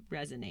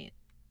resonate.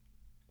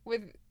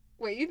 With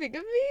what you think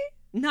of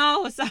me?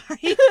 No,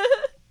 sorry.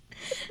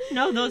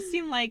 No, those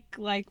seem like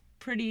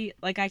pretty,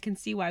 like I can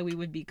see why we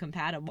would be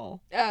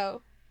compatible.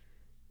 Oh.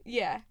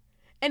 Yeah.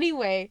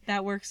 Anyway.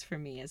 That works for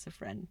me as a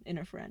friend, in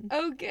a friend.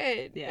 Oh,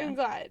 good. Yeah. I'm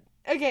glad.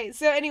 Okay,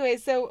 so anyway,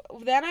 so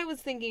then I was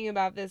thinking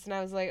about this and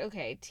I was like,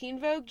 okay, Teen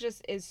Vogue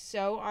just is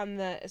so on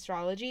the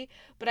astrology,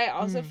 but I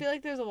also feel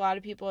like there's a lot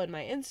of people in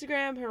my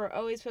Instagram who are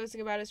always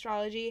posting about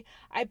astrology.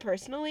 I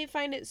personally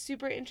find it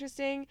super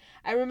interesting.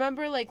 I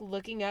remember like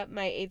looking up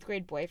my 8th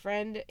grade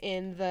boyfriend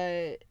in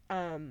the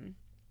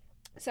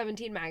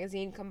 17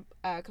 magazine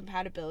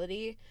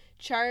compatibility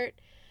chart.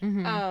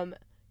 Mm-hmm.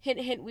 Hint,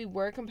 hint, we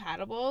were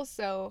compatible,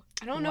 so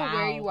I don't know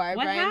where Wow. you are,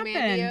 What Brian happened?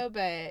 Mandio,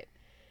 but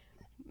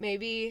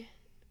maybe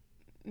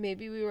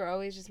we were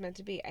always just meant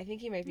to be. I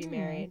think he might be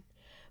married.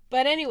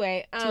 But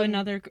anyway. To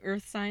another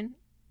Earth sign?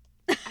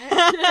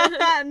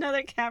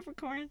 Another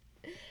Capricorn?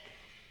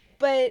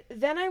 But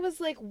then I was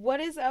like,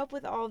 what is up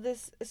with all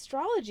this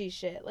astrology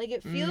shit? Like,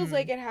 it feels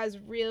like it has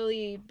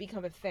really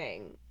become a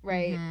thing,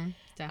 right? Mm-hmm.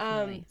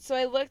 Definitely. So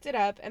I looked it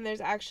up, and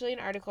there's actually an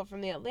article from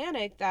The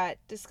Atlantic that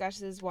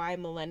discusses why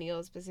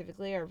millennials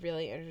specifically are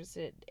really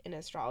interested in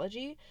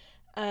astrology.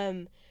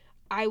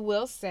 I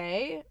will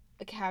say,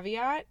 a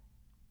caveat,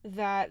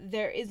 that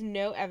there is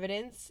no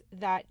evidence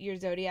that your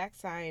zodiac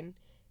sign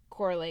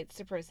correlates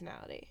to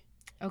personality.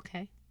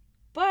 Okay.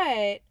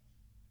 But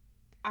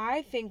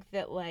I think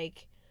that,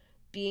 like,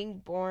 being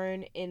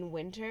born in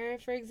winter,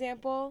 for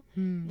example,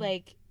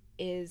 like,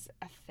 is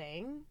a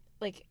thing.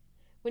 Like,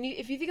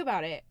 if you think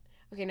about it,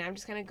 Okay, now I'm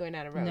just kind of going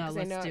down a road No, because I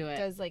let's know do it it.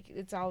 does, like,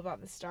 it's all about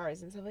the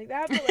stars and stuff like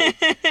that. But, like,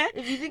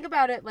 if you think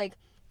about it, like,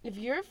 if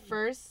your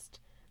first,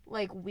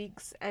 like,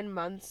 weeks and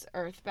months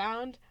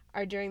earthbound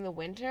are during the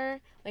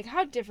winter, like,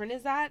 how different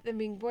is that than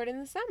being born in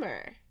the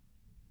summer?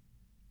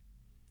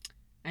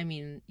 I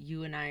mean,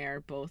 you and I are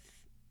both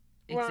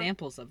Well,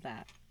 examples of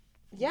that.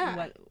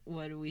 yeah.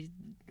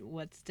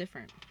 What's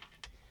different?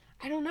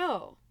 I don't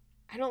know.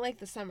 I don't like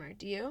the summer.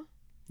 Do you?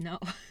 No.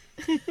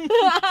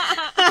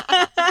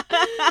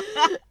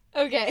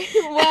 Okay.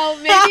 Well,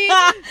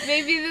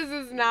 maybe this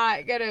is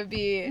not gonna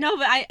be No,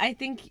 but I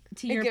think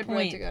to a your good road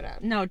point. to go down.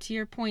 No, to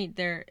your point,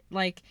 there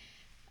like,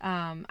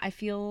 I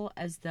feel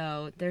as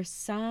though there's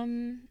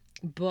some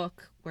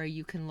book where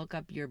you can look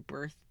up your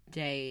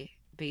birthday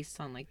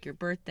based on like your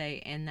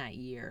birthday and that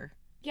year.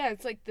 Yeah,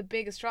 it's like the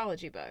big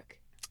astrology book.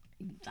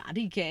 I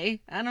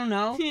don't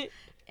know.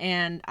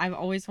 And I've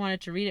always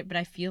wanted to read it, but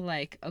I feel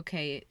like,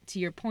 okay, to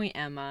your point,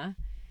 Emma,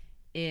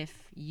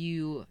 if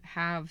you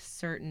have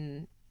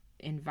certain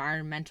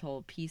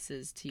environmental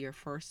pieces to your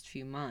first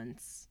few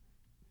months,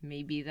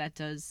 maybe that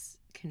does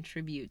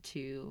contribute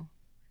to,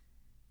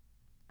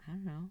 I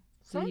don't know,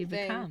 who you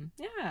Something. become.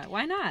 Yeah,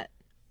 why not?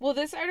 Well,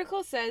 this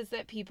article says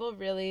that people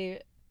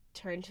really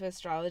turn to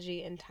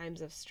astrology in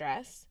times of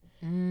stress,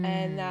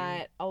 and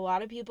that a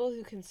lot of people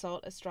who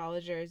consult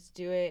astrologers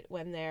do it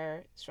when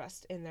they're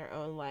stressed in their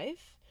own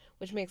life,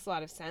 which makes a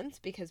lot of sense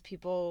because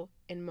people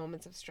in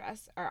moments of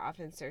stress are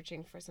often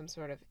searching for some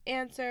sort of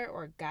answer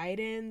or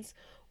guidance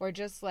or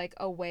just like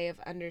a way of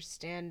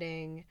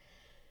understanding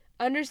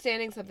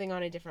something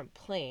on a different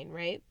plane,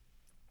 right?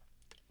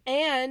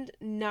 And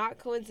not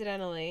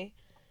coincidentally,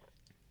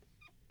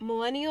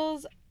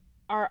 millennials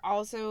are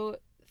also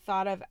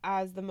thought of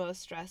as the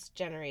most stressed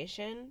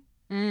generation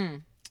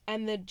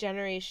and the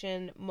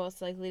generation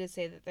most likely to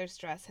say that their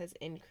stress has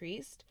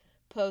increased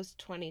post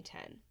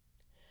 2010.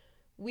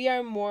 We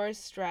are more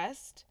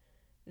stressed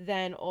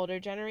than older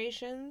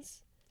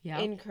generations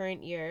in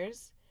current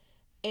years,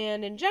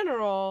 and in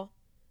general,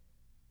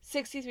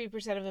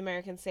 63% of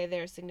Americans say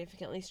they're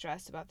significantly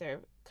stressed about their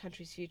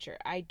country's future.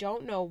 I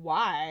don't know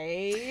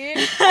why.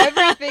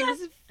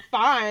 Everything's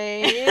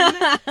fine.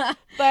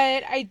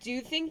 But I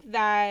do think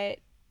that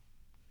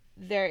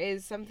there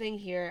is something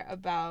here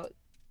about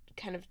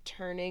kind of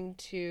turning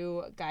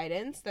to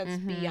guidance that's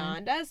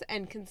beyond us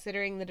and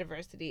considering the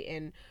diversity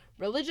in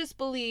religious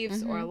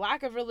beliefs or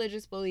lack of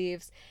religious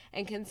beliefs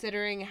and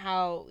considering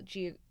how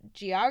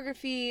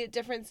geography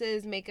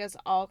differences make us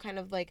all kind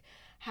of like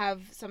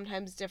have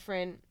sometimes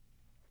different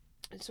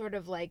sort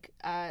of like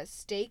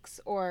stakes,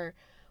 or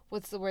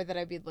what's the word that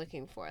I'd be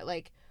looking for?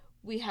 Like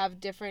we have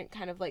different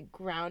kind of like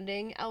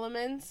grounding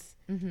elements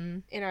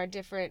in our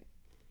different,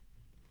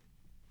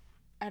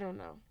 I don't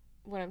know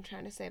what I'm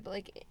trying to say, but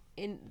like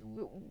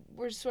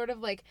we're sort of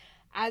like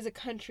as a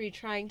country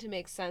trying to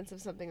make sense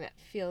of something that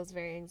feels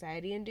very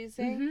anxiety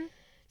inducing.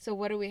 So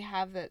what do we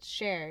have that's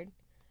shared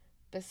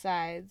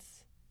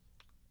besides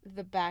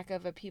the back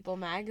of a People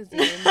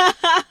magazine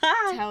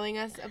telling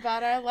us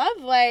about our love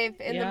life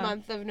in the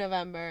month of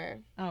November?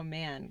 Oh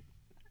man,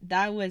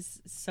 that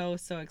was so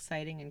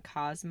exciting in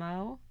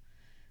Cosmo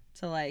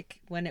to like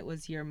when it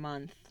was your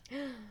month.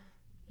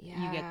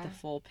 Yeah. You get the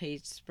full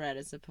page spread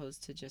as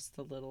opposed to just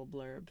the little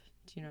blurb.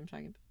 Do you know what I'm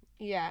talking about?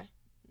 Yeah.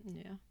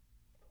 Yeah.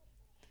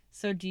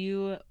 So have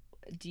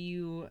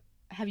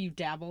you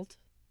dabbled?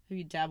 Have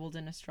you dabbled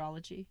in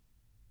astrology?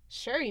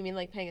 Sure, you mean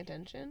like paying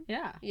attention?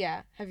 Yeah.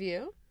 Yeah. Have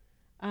you?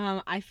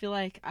 I feel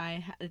like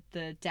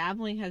the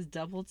dabbling has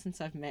doubled since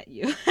I've met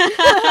you.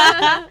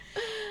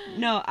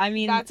 No, I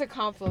mean that's a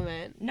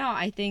compliment. No,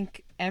 I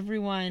think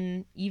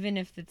everyone, even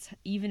if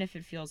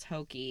it feels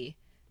hokey,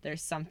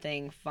 there's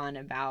something fun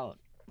about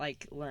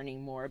like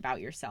learning more about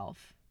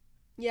yourself.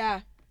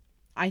 Yeah.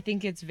 I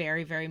think it's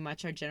very, very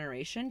much our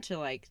generation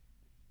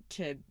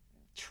to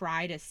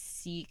try to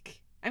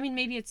seek. I mean,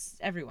 maybe it's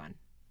everyone,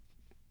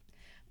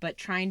 but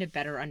trying to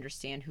better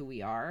understand who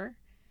we are.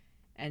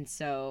 And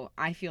so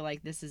I feel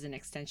like this is an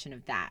extension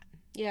of that.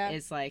 Yeah.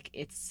 It's like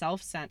it's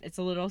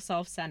a little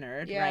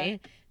self-centered, Yeah.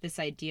 right? This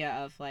idea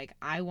of like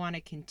I want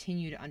to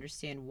continue to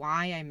understand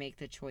why I make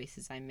the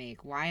choices I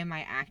make. Why am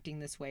I acting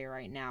this way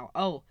right now?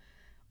 Oh,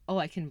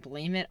 I can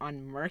blame it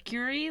on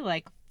Mercury?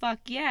 Like fuck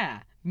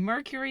yeah.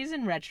 Mercury's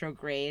in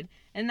retrograde,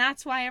 and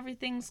that's why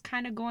everything's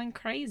kind of going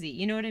crazy.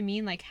 You know what I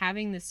mean? Like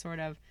having this sort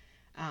of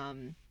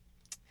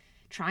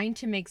trying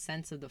to make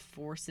sense of the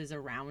forces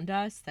around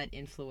us that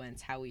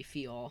influence how we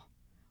feel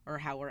or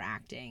how we're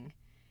acting.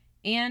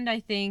 And I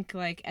think,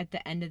 like, at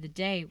the end of the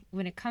day,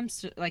 when it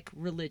comes to, like,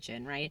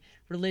 religion, right?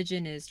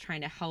 Religion is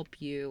trying to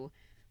help you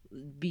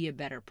be a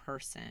better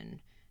person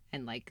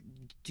and, like,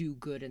 do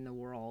good in the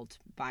world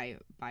by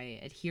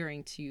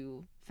adhering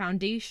to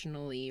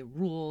foundationally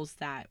rules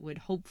that would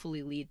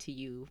hopefully lead to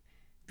you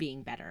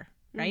being better,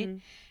 right?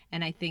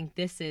 And I think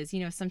this is,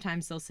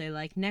 sometimes they'll say,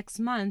 like, next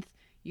month,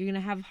 you're going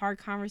to have a hard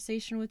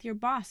conversation with your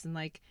boss and,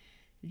 like,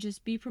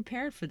 just be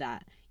prepared for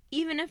that.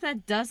 Even if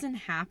that doesn't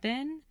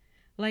happen,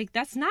 like,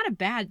 that's not a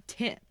bad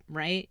tip,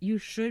 right? You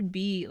should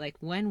be, like,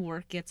 when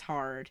work gets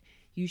hard,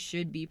 you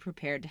should be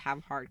prepared to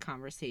have hard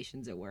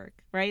conversations at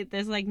work, right?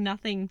 There's like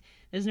nothing,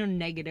 there's no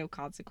negative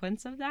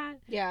consequence of that.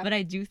 Yeah. But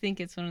I do think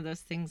it's one of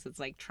those things that's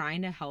like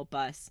trying to help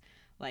us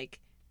like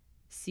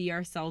see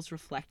ourselves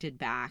reflected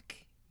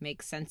back,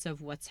 make sense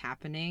of what's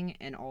happening,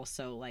 and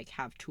also like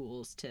have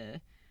tools to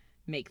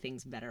make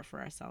things better for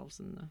ourselves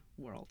in the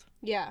world.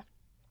 Yeah.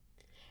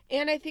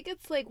 And I think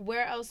it's like,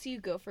 where else do you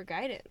go for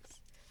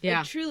guidance? Yeah.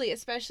 Like, truly,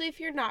 especially if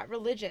you're not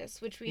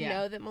religious, which we Yeah.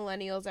 know that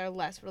millennials are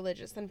less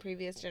religious than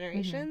previous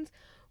generations.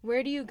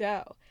 Where do you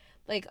go?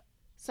 Like,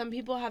 some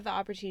people have the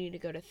opportunity to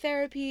go to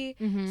therapy.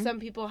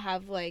 Some people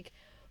have, like,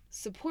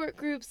 support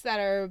groups that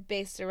are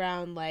based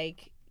around,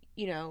 like,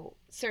 you know,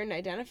 certain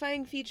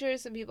identifying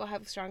features. Some people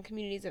have strong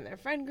communities in their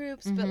friend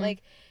groups. But,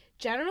 like,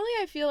 generally,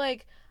 I feel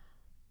like,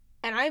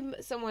 and I'm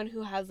someone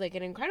who has, like,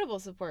 an incredible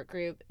support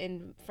group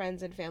in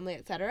friends and family,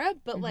 etc.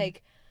 But,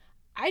 like,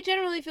 I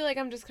generally feel like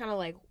I'm just kind of,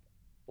 like,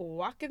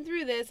 walking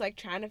through this, like,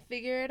 trying to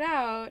figure it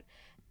out.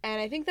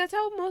 And I think that's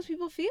how most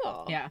people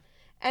feel. Yeah.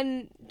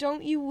 And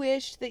don't you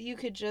wish that you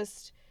could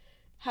just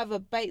have a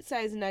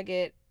bite-sized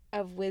nugget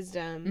of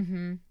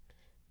wisdom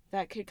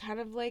that could kind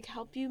of, like,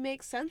 help you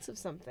make sense of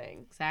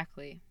something?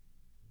 Exactly.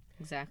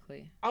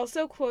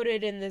 Also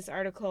quoted in this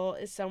article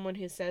is someone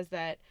who says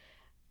that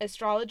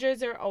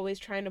astrologers are always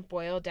trying to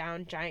boil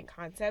down giant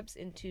concepts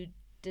into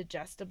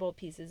digestible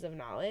pieces of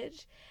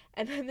knowledge.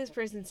 And then this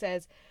person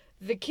says,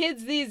 the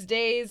kids these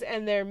days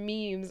and their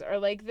memes are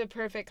like the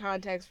perfect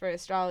context for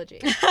astrology.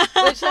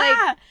 Which,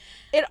 like,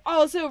 it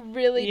also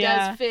really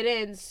does fit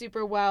in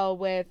super well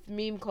with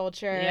meme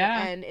culture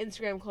and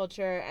Instagram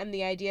culture, and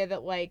the idea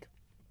that, like,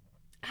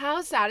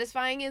 how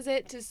satisfying is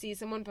it to see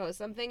someone post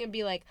something and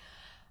be like,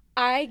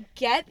 I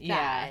get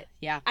that.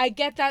 Yeah. I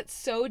get that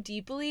so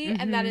deeply,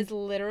 and that is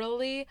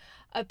literally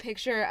a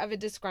picture of a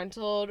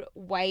disgruntled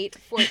white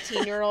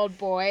 14-year-old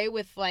boy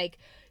with, like,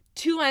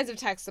 2 lines of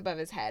text above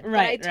his head.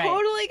 Right, but I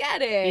totally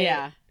get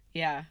it.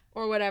 Yeah.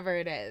 Or whatever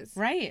it is.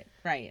 Right.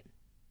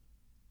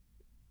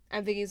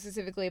 I'm thinking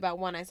specifically about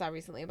one I saw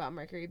recently about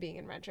Mercury being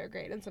in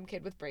retrograde and some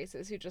kid with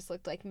braces who just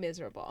looked, like,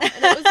 miserable. And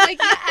it was like,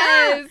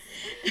 yes!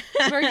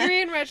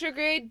 Mercury in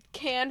retrograde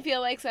can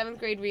feel like 7th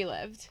grade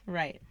relived.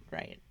 Right.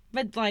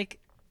 But, like,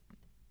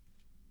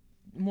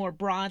 more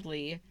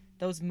broadly,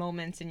 those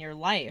moments in your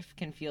life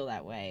can feel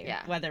that way.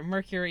 Yeah. Whether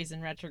Mercury's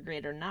in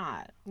retrograde or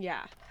not.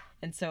 Yeah.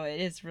 And so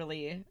it is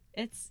really,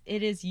 it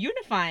is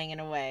unifying in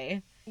a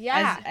way.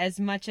 Yeah. As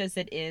much as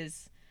it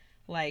is,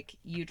 like,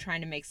 you trying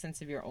to make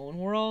sense of your own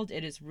world,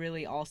 it is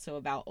really also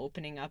about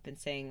opening up and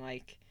saying,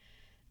 like,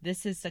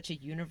 this is such a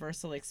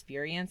universal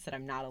experience that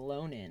I'm not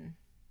alone in.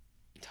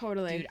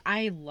 Totally. Dude,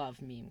 I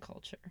love meme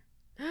culture.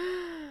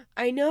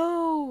 I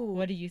know.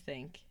 What do you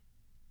think?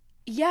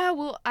 Yeah,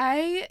 well,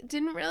 I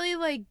didn't really,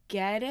 like,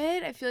 get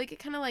it. I feel like it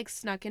kind of, like,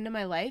 snuck into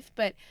my life.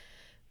 But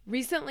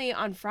recently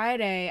on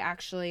Friday,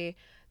 actually,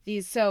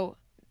 these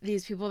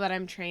people that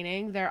I'm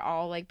training, they're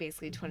all, like,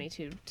 basically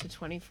 22 to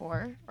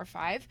 24 or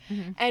 5.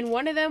 And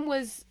one of them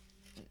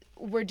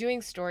we're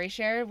doing story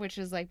share, which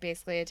is, like,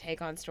 basically a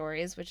take on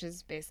stories, which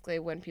is basically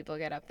when people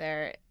get up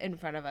there in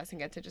front of us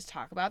and get to just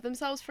talk about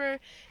themselves for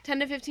 10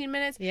 to 15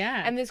 minutes.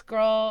 Yeah. And this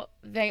girl,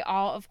 they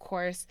all, of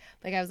course,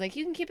 like, I was like,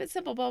 you can keep it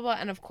simple, blah, blah.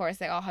 And of course,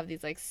 they all have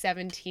these, like,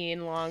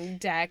 17 long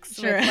decks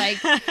with,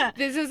 like,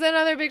 this is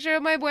another picture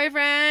of my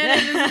boyfriend,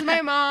 and this is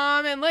my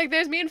mom, and, like,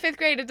 there's me in 5th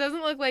grade. It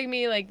doesn't look like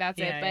me. Like, that's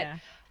it.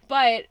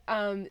 But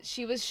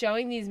she was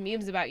showing these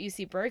memes about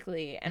UC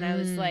Berkeley, and I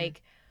was,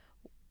 like,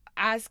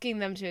 asking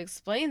them to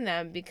explain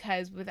them,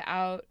 because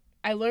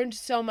I learned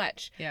so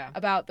much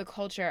about the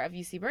culture of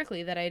UC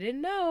Berkeley that I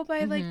didn't know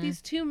by like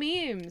these 2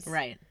 memes.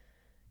 Right.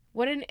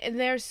 And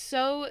they're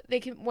so, they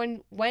can,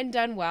 when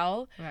done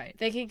well,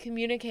 they can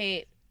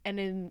communicate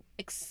an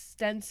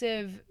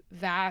extensive,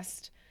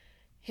 vast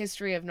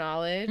history of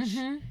knowledge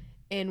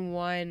in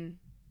one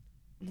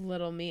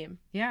little meme.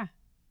 Yeah.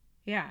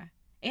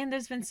 And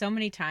there's been so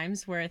many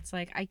times where it's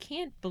like, I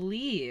can't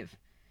believe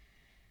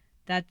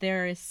that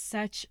there is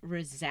such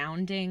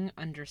resounding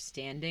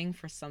understanding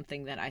for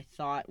something that I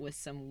thought was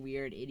some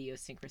weird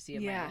idiosyncrasy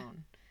of my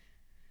own.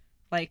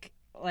 Like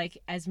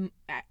as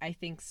I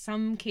think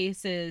some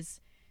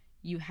cases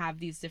you have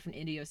these different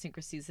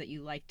idiosyncrasies that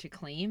you like to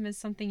claim as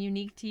something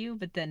unique to you,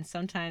 but then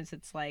sometimes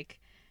it's like,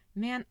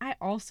 man, I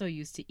also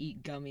used to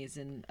eat gummies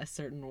in a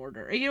certain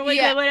order. You know,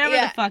 whatever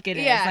the fuck it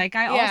is. Like,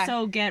 I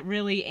also get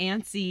really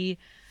antsy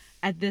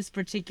at this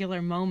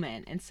particular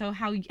moment. And so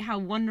how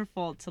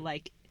wonderful to,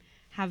 like,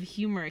 have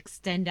humor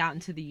extend out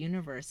into the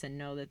universe and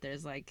know that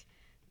there's, like,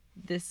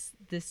 this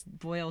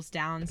boils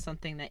down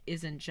something that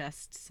isn't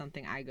just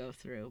something I go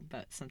through,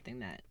 but something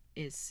that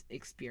is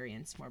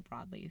experienced more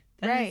broadly.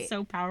 That is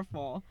so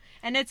powerful.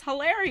 And it's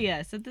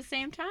hilarious at the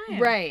same time.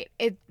 Right.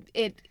 It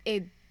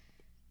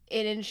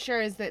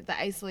ensures that the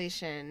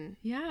isolation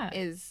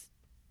is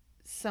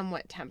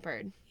somewhat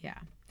tempered. Yeah.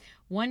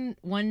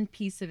 One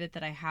piece of it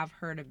that I have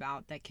heard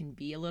about that can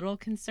be a little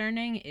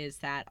concerning is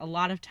that a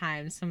lot of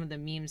times some of the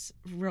memes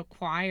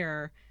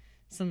require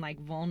some, like,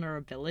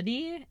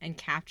 vulnerability and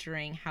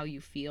capturing how you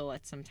feel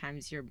at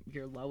sometimes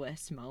your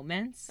lowest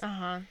moments.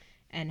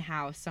 and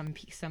how some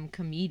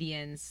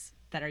comedians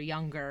that are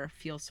younger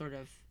feel sort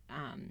of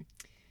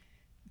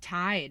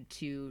tied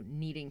to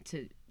needing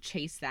to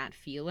chase that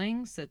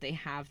feeling so that they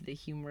have the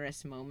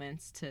humorous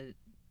moments to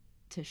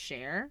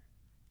share,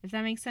 if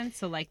that makes sense.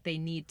 So like they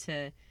need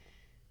to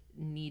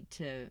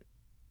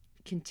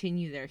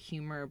continue their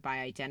humor by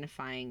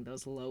identifying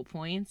those low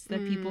points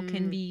that people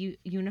can be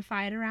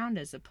unified around,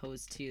 as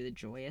opposed to the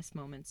joyous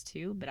moments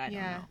too. But I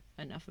don't know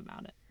enough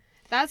about it.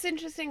 That's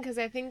interesting, because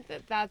I think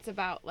that's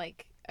about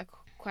like a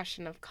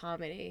question of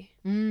comedy.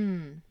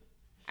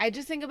 I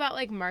just think about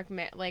like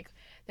like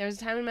there was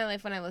a time in my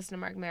life when I listened to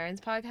Mark Maron's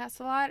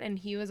podcast a lot, and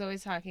he was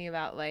always talking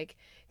about like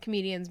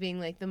comedians being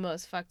like the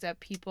most fucked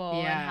up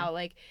people, and how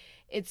like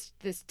it's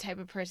this type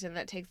of person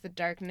that takes the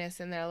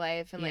darkness in their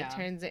life and like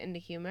turns it into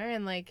humor,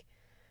 and like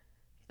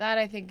that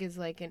I think is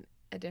like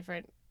a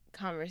different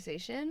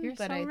conversation. You're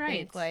but so I right.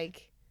 think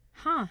like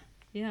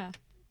yeah.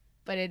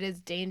 But it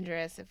is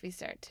dangerous if we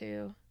start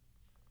to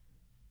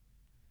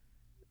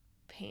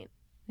paint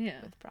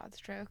with broad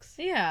strokes.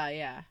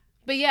 Yeah.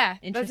 But yeah,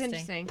 that's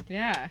interesting.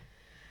 Yeah.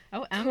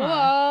 Oh,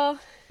 Emma. Cool.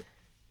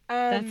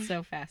 That's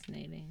so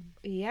fascinating.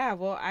 Yeah,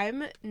 well,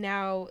 I'm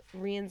now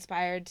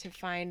re-inspired to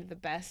find the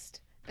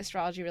best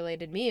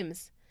astrology-related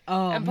memes.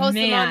 Oh, and post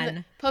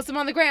man. Post them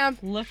on the gram.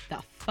 Look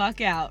the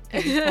fuck out,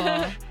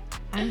 people.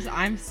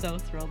 I'm so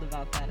thrilled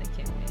about that. I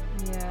can't wait.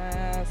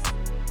 Yes.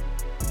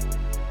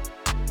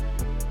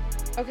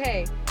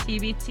 Okay.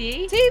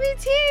 TBT?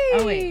 TBT!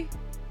 Oh, wait.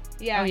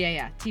 Yeah. Oh,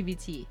 yeah.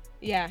 TBT.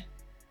 Yeah.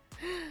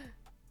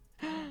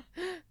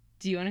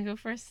 Do you want to go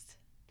first?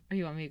 Or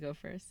you want me to go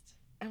first?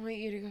 I want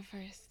you to go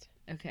first.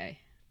 Okay.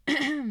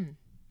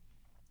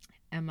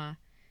 Emma,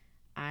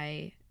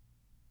 I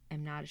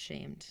am not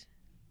ashamed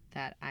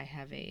that I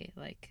have a,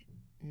 like,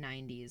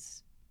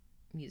 90s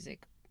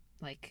music,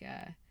 like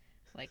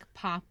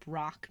pop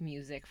rock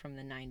music from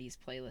the 90s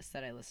playlist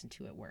that I listen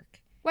to at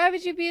work. Why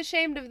would you be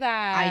ashamed of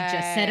that? I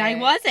just said I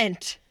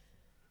wasn't.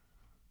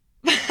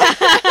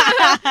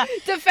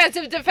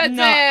 Defensive.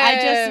 No, I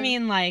just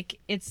mean like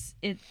it's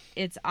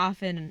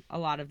often a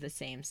lot of the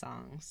same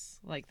songs.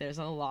 Like there's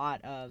a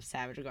lot of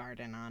Savage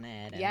Garden on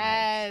it, and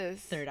like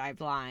Third Eye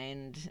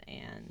Blind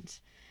and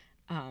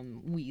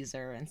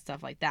Weezer and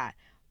stuff like that.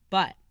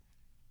 But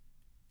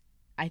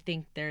I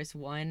think there's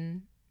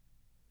one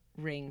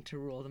ring to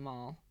rule them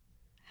all.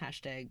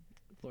 Hashtag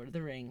Lord of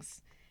the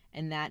Rings,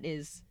 and that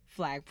is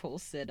Flagpole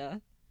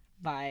Sitta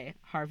by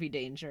Harvey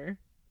Danger.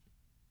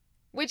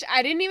 Which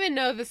I didn't even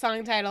know the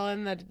song title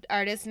and the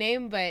artist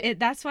name, but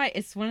that's why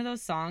it's one of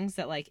those songs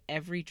that like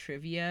every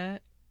trivia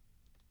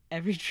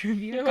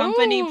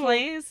company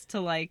plays to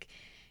like,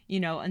 you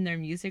know, and their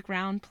music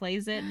round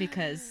plays it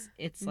because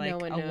it's like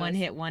a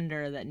one-hit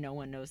wonder that no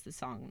one knows the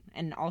song.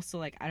 And also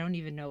like I don't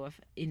even know if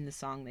in the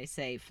song they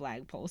say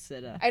Flagpole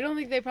Sitta. I don't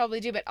think they probably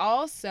do, but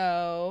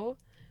also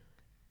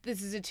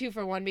this is a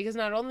 2-for-1 because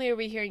not only are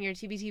we hearing your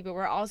TBT, but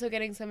we're also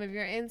getting some of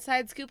your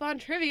inside scoop on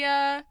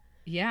trivia.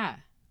 Yeah.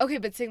 Okay,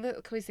 but can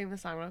we sing the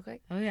song real quick?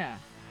 Oh, yeah.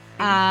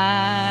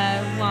 I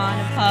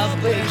wanna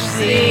publish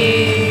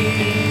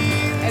zines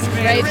and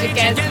rage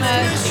against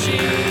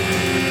machines.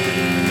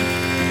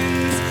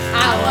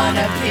 I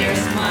wanna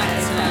pierce my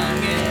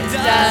tongue. It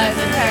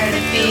doesn't hurt,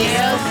 it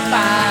feels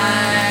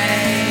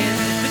fine.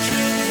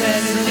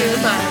 Listen to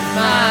my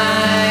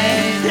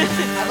mind.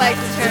 I'd like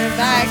to turn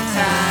back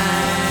time.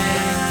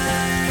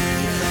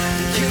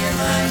 Your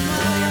mind,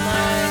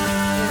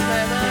 is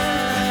my mind.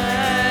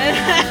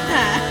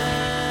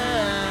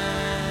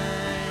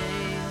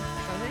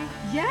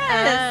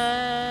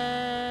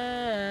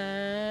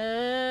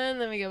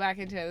 Let me go back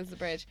into it. This is the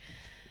bridge.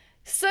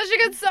 Such a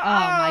good song. Oh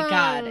my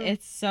god,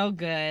 it's so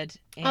good.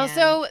 And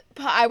also,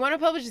 I want to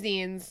publish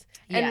zines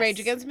and Rage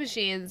Against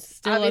Machines.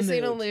 Still obviously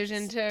an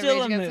allusion to Rage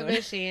Against the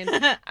Machine.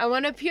 I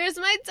want to pierce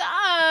my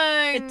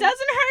tongue. It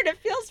doesn't hurt. It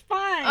feels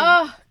fine.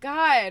 Oh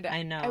god,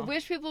 I know. I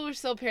wish people were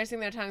still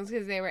piercing their tongues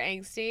because they were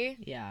angsty.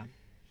 Yeah,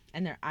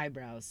 and their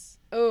eyebrows.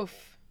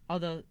 Oof.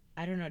 Although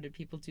I don't know, did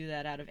people do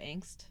that out of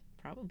angst?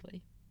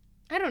 Probably.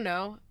 I don't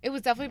know. It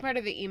was definitely part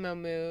of the emo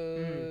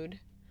mood.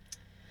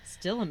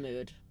 Still a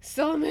mood.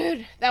 Still a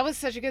mood. That was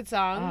such a good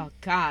song. Oh,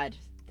 God.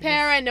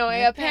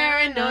 Paranoia,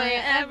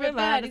 paranoia,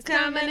 everybody's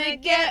coming to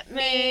get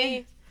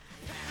me.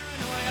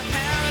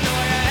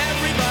 Paranoia,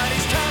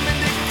 everybody's coming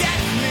to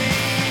get me.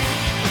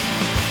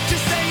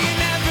 Just say you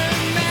never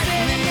met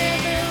me.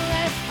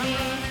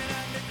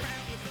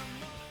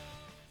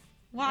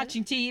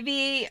 Watching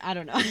TV. I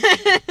don't know.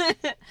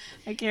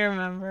 I can't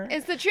remember.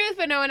 It's the truth,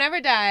 but no one ever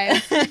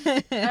dies.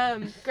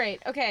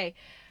 Great. Okay.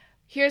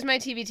 Here's my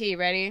TBT.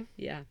 Ready?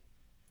 Yeah.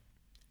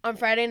 On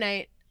Friday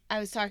night, I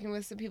was talking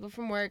with some people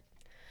from work.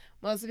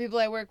 Most of the people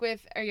I work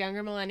with are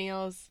younger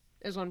millennials.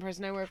 There's one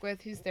person I work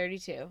with who's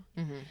 32.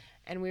 Mm-hmm.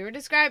 And we were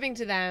describing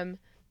to them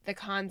the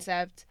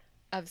concept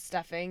of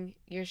stuffing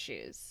your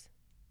shoes.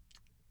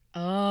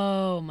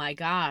 Oh, my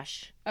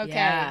gosh. Okay,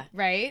 yeah.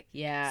 Right?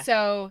 Yeah.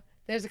 So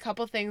there's a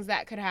couple things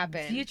that could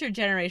happen. Future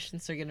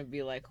generations are going to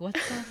be like, what the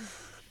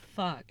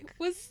fuck? It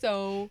was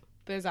so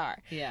bizarre.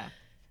 Yeah.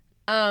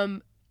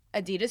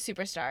 Adidas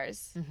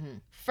Superstars. Mm-hmm.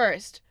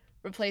 First,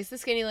 replace the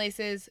skinny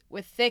laces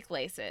with thick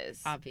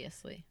laces.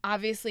 Obviously.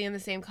 Obviously in the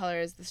same color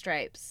as the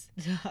stripes.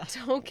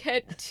 Don't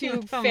get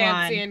too Come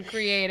fancy on. and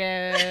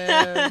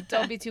creative.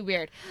 Don't be too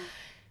weird.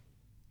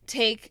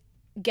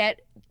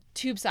 Get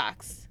tube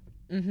socks.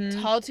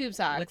 Mm-hmm. Tall tube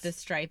socks. With the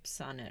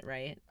stripes on it,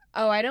 right?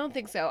 Oh, I don't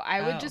think so.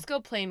 I would Oh. just go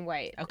plain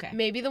white. Okay.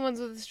 Maybe the ones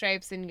with the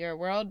stripes in your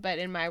world, but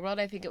in my world,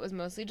 I think it was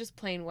mostly just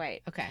plain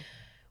white. Okay.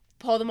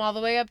 Pull them all the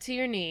way up to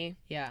your knee.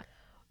 Yeah.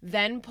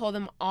 Then pull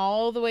them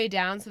all the way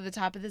down so the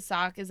top of the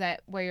sock is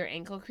at where your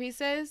ankle crease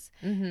is.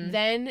 Mm-hmm.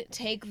 Then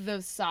take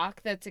the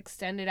sock that's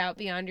extended out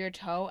beyond your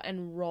toe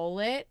and roll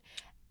it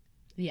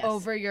Yes.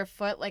 over your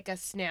foot like a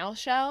snail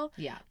shell.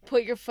 Yeah.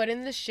 Put your foot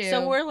in the shoe.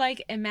 So we're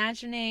like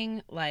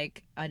imagining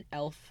like an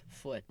elf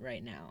foot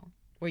right now,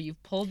 where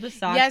you've pulled the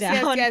sock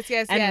down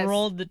and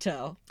rolled the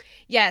toe.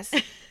 Yes.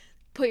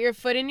 Put your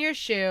foot in your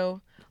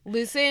shoe.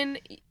 Loosen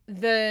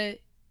the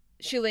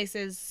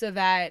shoelaces so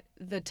that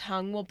the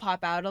tongue will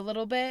pop out a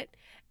little bit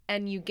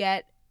and you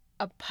get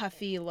a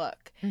puffy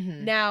look.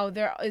 Mm-hmm. Now,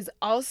 there is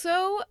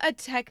also a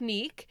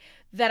technique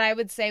that I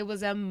would say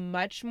was a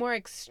much more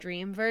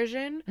extreme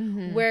version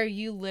Mm-hmm. where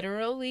you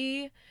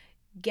literally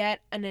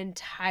get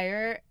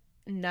another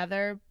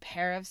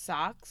pair of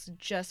socks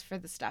just for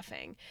the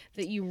stuffing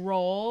that you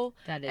roll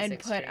That is and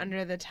extreme. put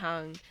under the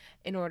tongue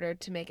in order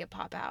to make it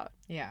pop out.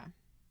 Yeah.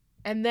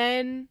 And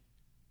then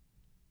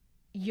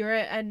you're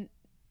an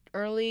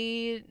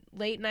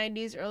late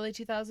 90s, early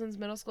 2000s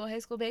middle school, high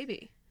school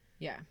baby.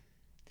 Yeah.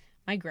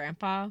 My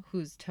grandpa,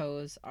 whose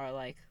toes are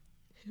like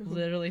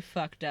literally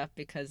fucked up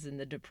because in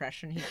the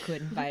Depression he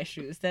couldn't buy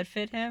shoes that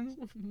fit him.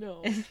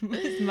 No.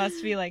 It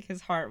must be like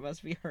his heart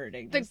must be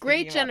hurting. The just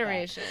Great thinking about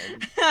Generation.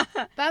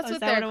 that. That's Oh, what is that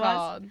they're what it was?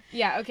 called.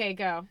 Yeah, okay,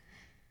 go.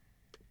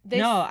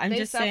 No, I'm they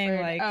just saying,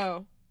 suffered. like,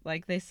 Oh.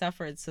 Like they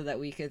suffered so that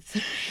we could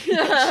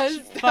Stuff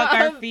fuck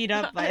our feet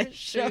up by our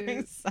shoving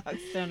shoes.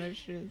 socks down our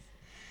shoes.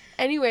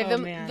 Anyway, Oh,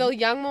 man. the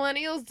young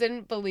millennials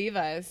didn't believe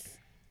us,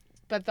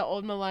 but the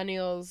old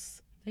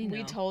millennials, They we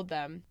know. told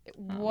them.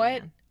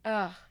 man.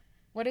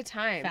 What a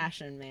time.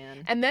 Fashion,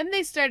 man. And then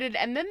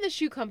the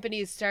shoe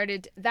companies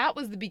started, that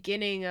was the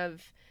beginning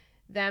of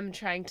them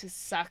trying to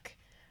suck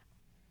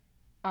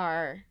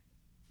our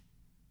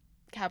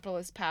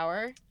capitalist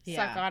power,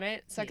 suck Yeah. on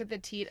it, suck Yeah. at the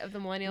teat of the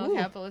millennial Ooh.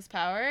 capitalist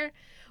power.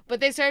 But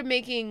they started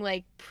making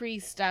like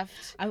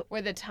pre-stuffed I-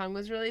 where the tongue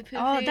was really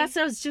poofy. Oh, that's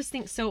what I was just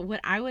thinking. So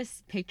what I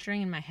was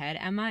picturing in my head,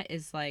 Emma,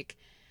 is like,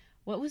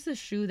 what was the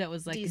shoe that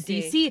was like DC.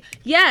 DC?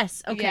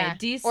 Yes. Okay. Yeah.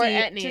 DC. Or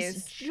Etnies.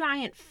 Just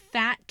giant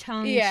fat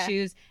tongue Yeah.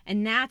 shoes.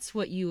 And that's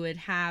what you would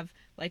have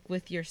like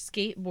with your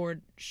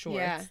skateboard shorts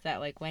Yeah. that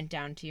like went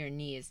down to your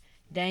knees.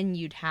 Then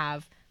you'd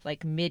have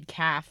like mid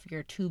calf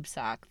your tube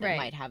sock that Right.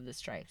 might have the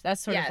stripes.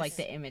 That's sort of like Yes.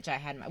 the image I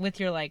had in with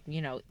your like,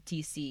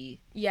 DC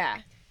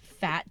Yeah.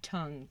 fat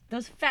tongue.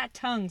 Those fat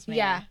tongues, man.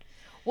 Yeah.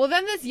 Well,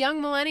 then this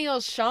young millennial,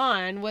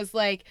 Sean, was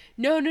like,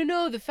 no,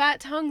 the fat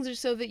tongues are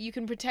so that you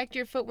can protect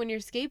your foot when you're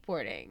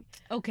skateboarding.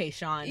 Okay,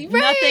 Sean.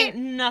 Right?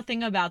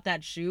 Nothing about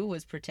that shoe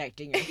was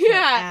protecting your foot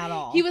Yeah. at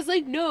all. He was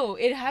like, no,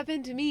 it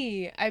happened to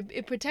me.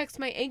 It protects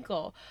my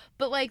ankle.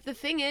 But, like, the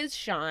thing is,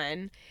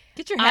 Sean,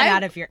 Get your head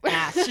out of your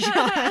ass,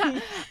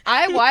 Sean.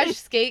 I watched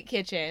Skate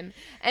Kitchen.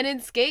 And in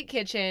Skate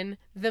Kitchen,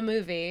 the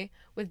movie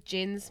with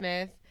Jaden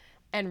Smith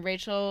and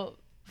Rachel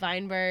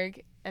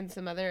Weinberg and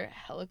some other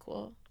hella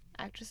cool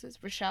actresses,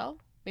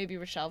 maybe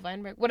Rochelle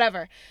Weinberg,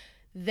 whatever.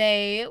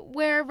 They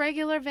wear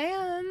regular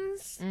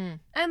Vans Mm,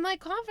 and like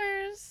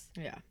Converse.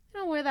 yeah. They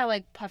don't wear that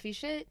like puffy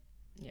shit.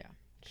 Yeah.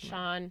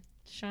 Sean,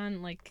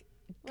 Sean, like,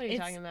 what are you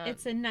talking about?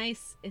 It's a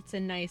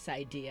nice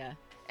idea.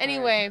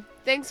 Anyway,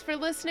 thanks for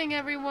listening,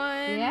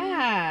 everyone.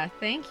 Yeah.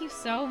 Thank you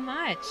so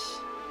much.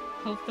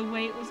 Hope the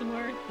wait was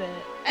worth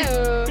it.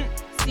 Oh,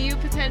 see you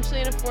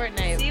potentially in a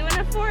fortnight. See you in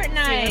a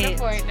fortnight. See you in a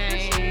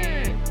fortnight.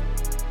 For sure.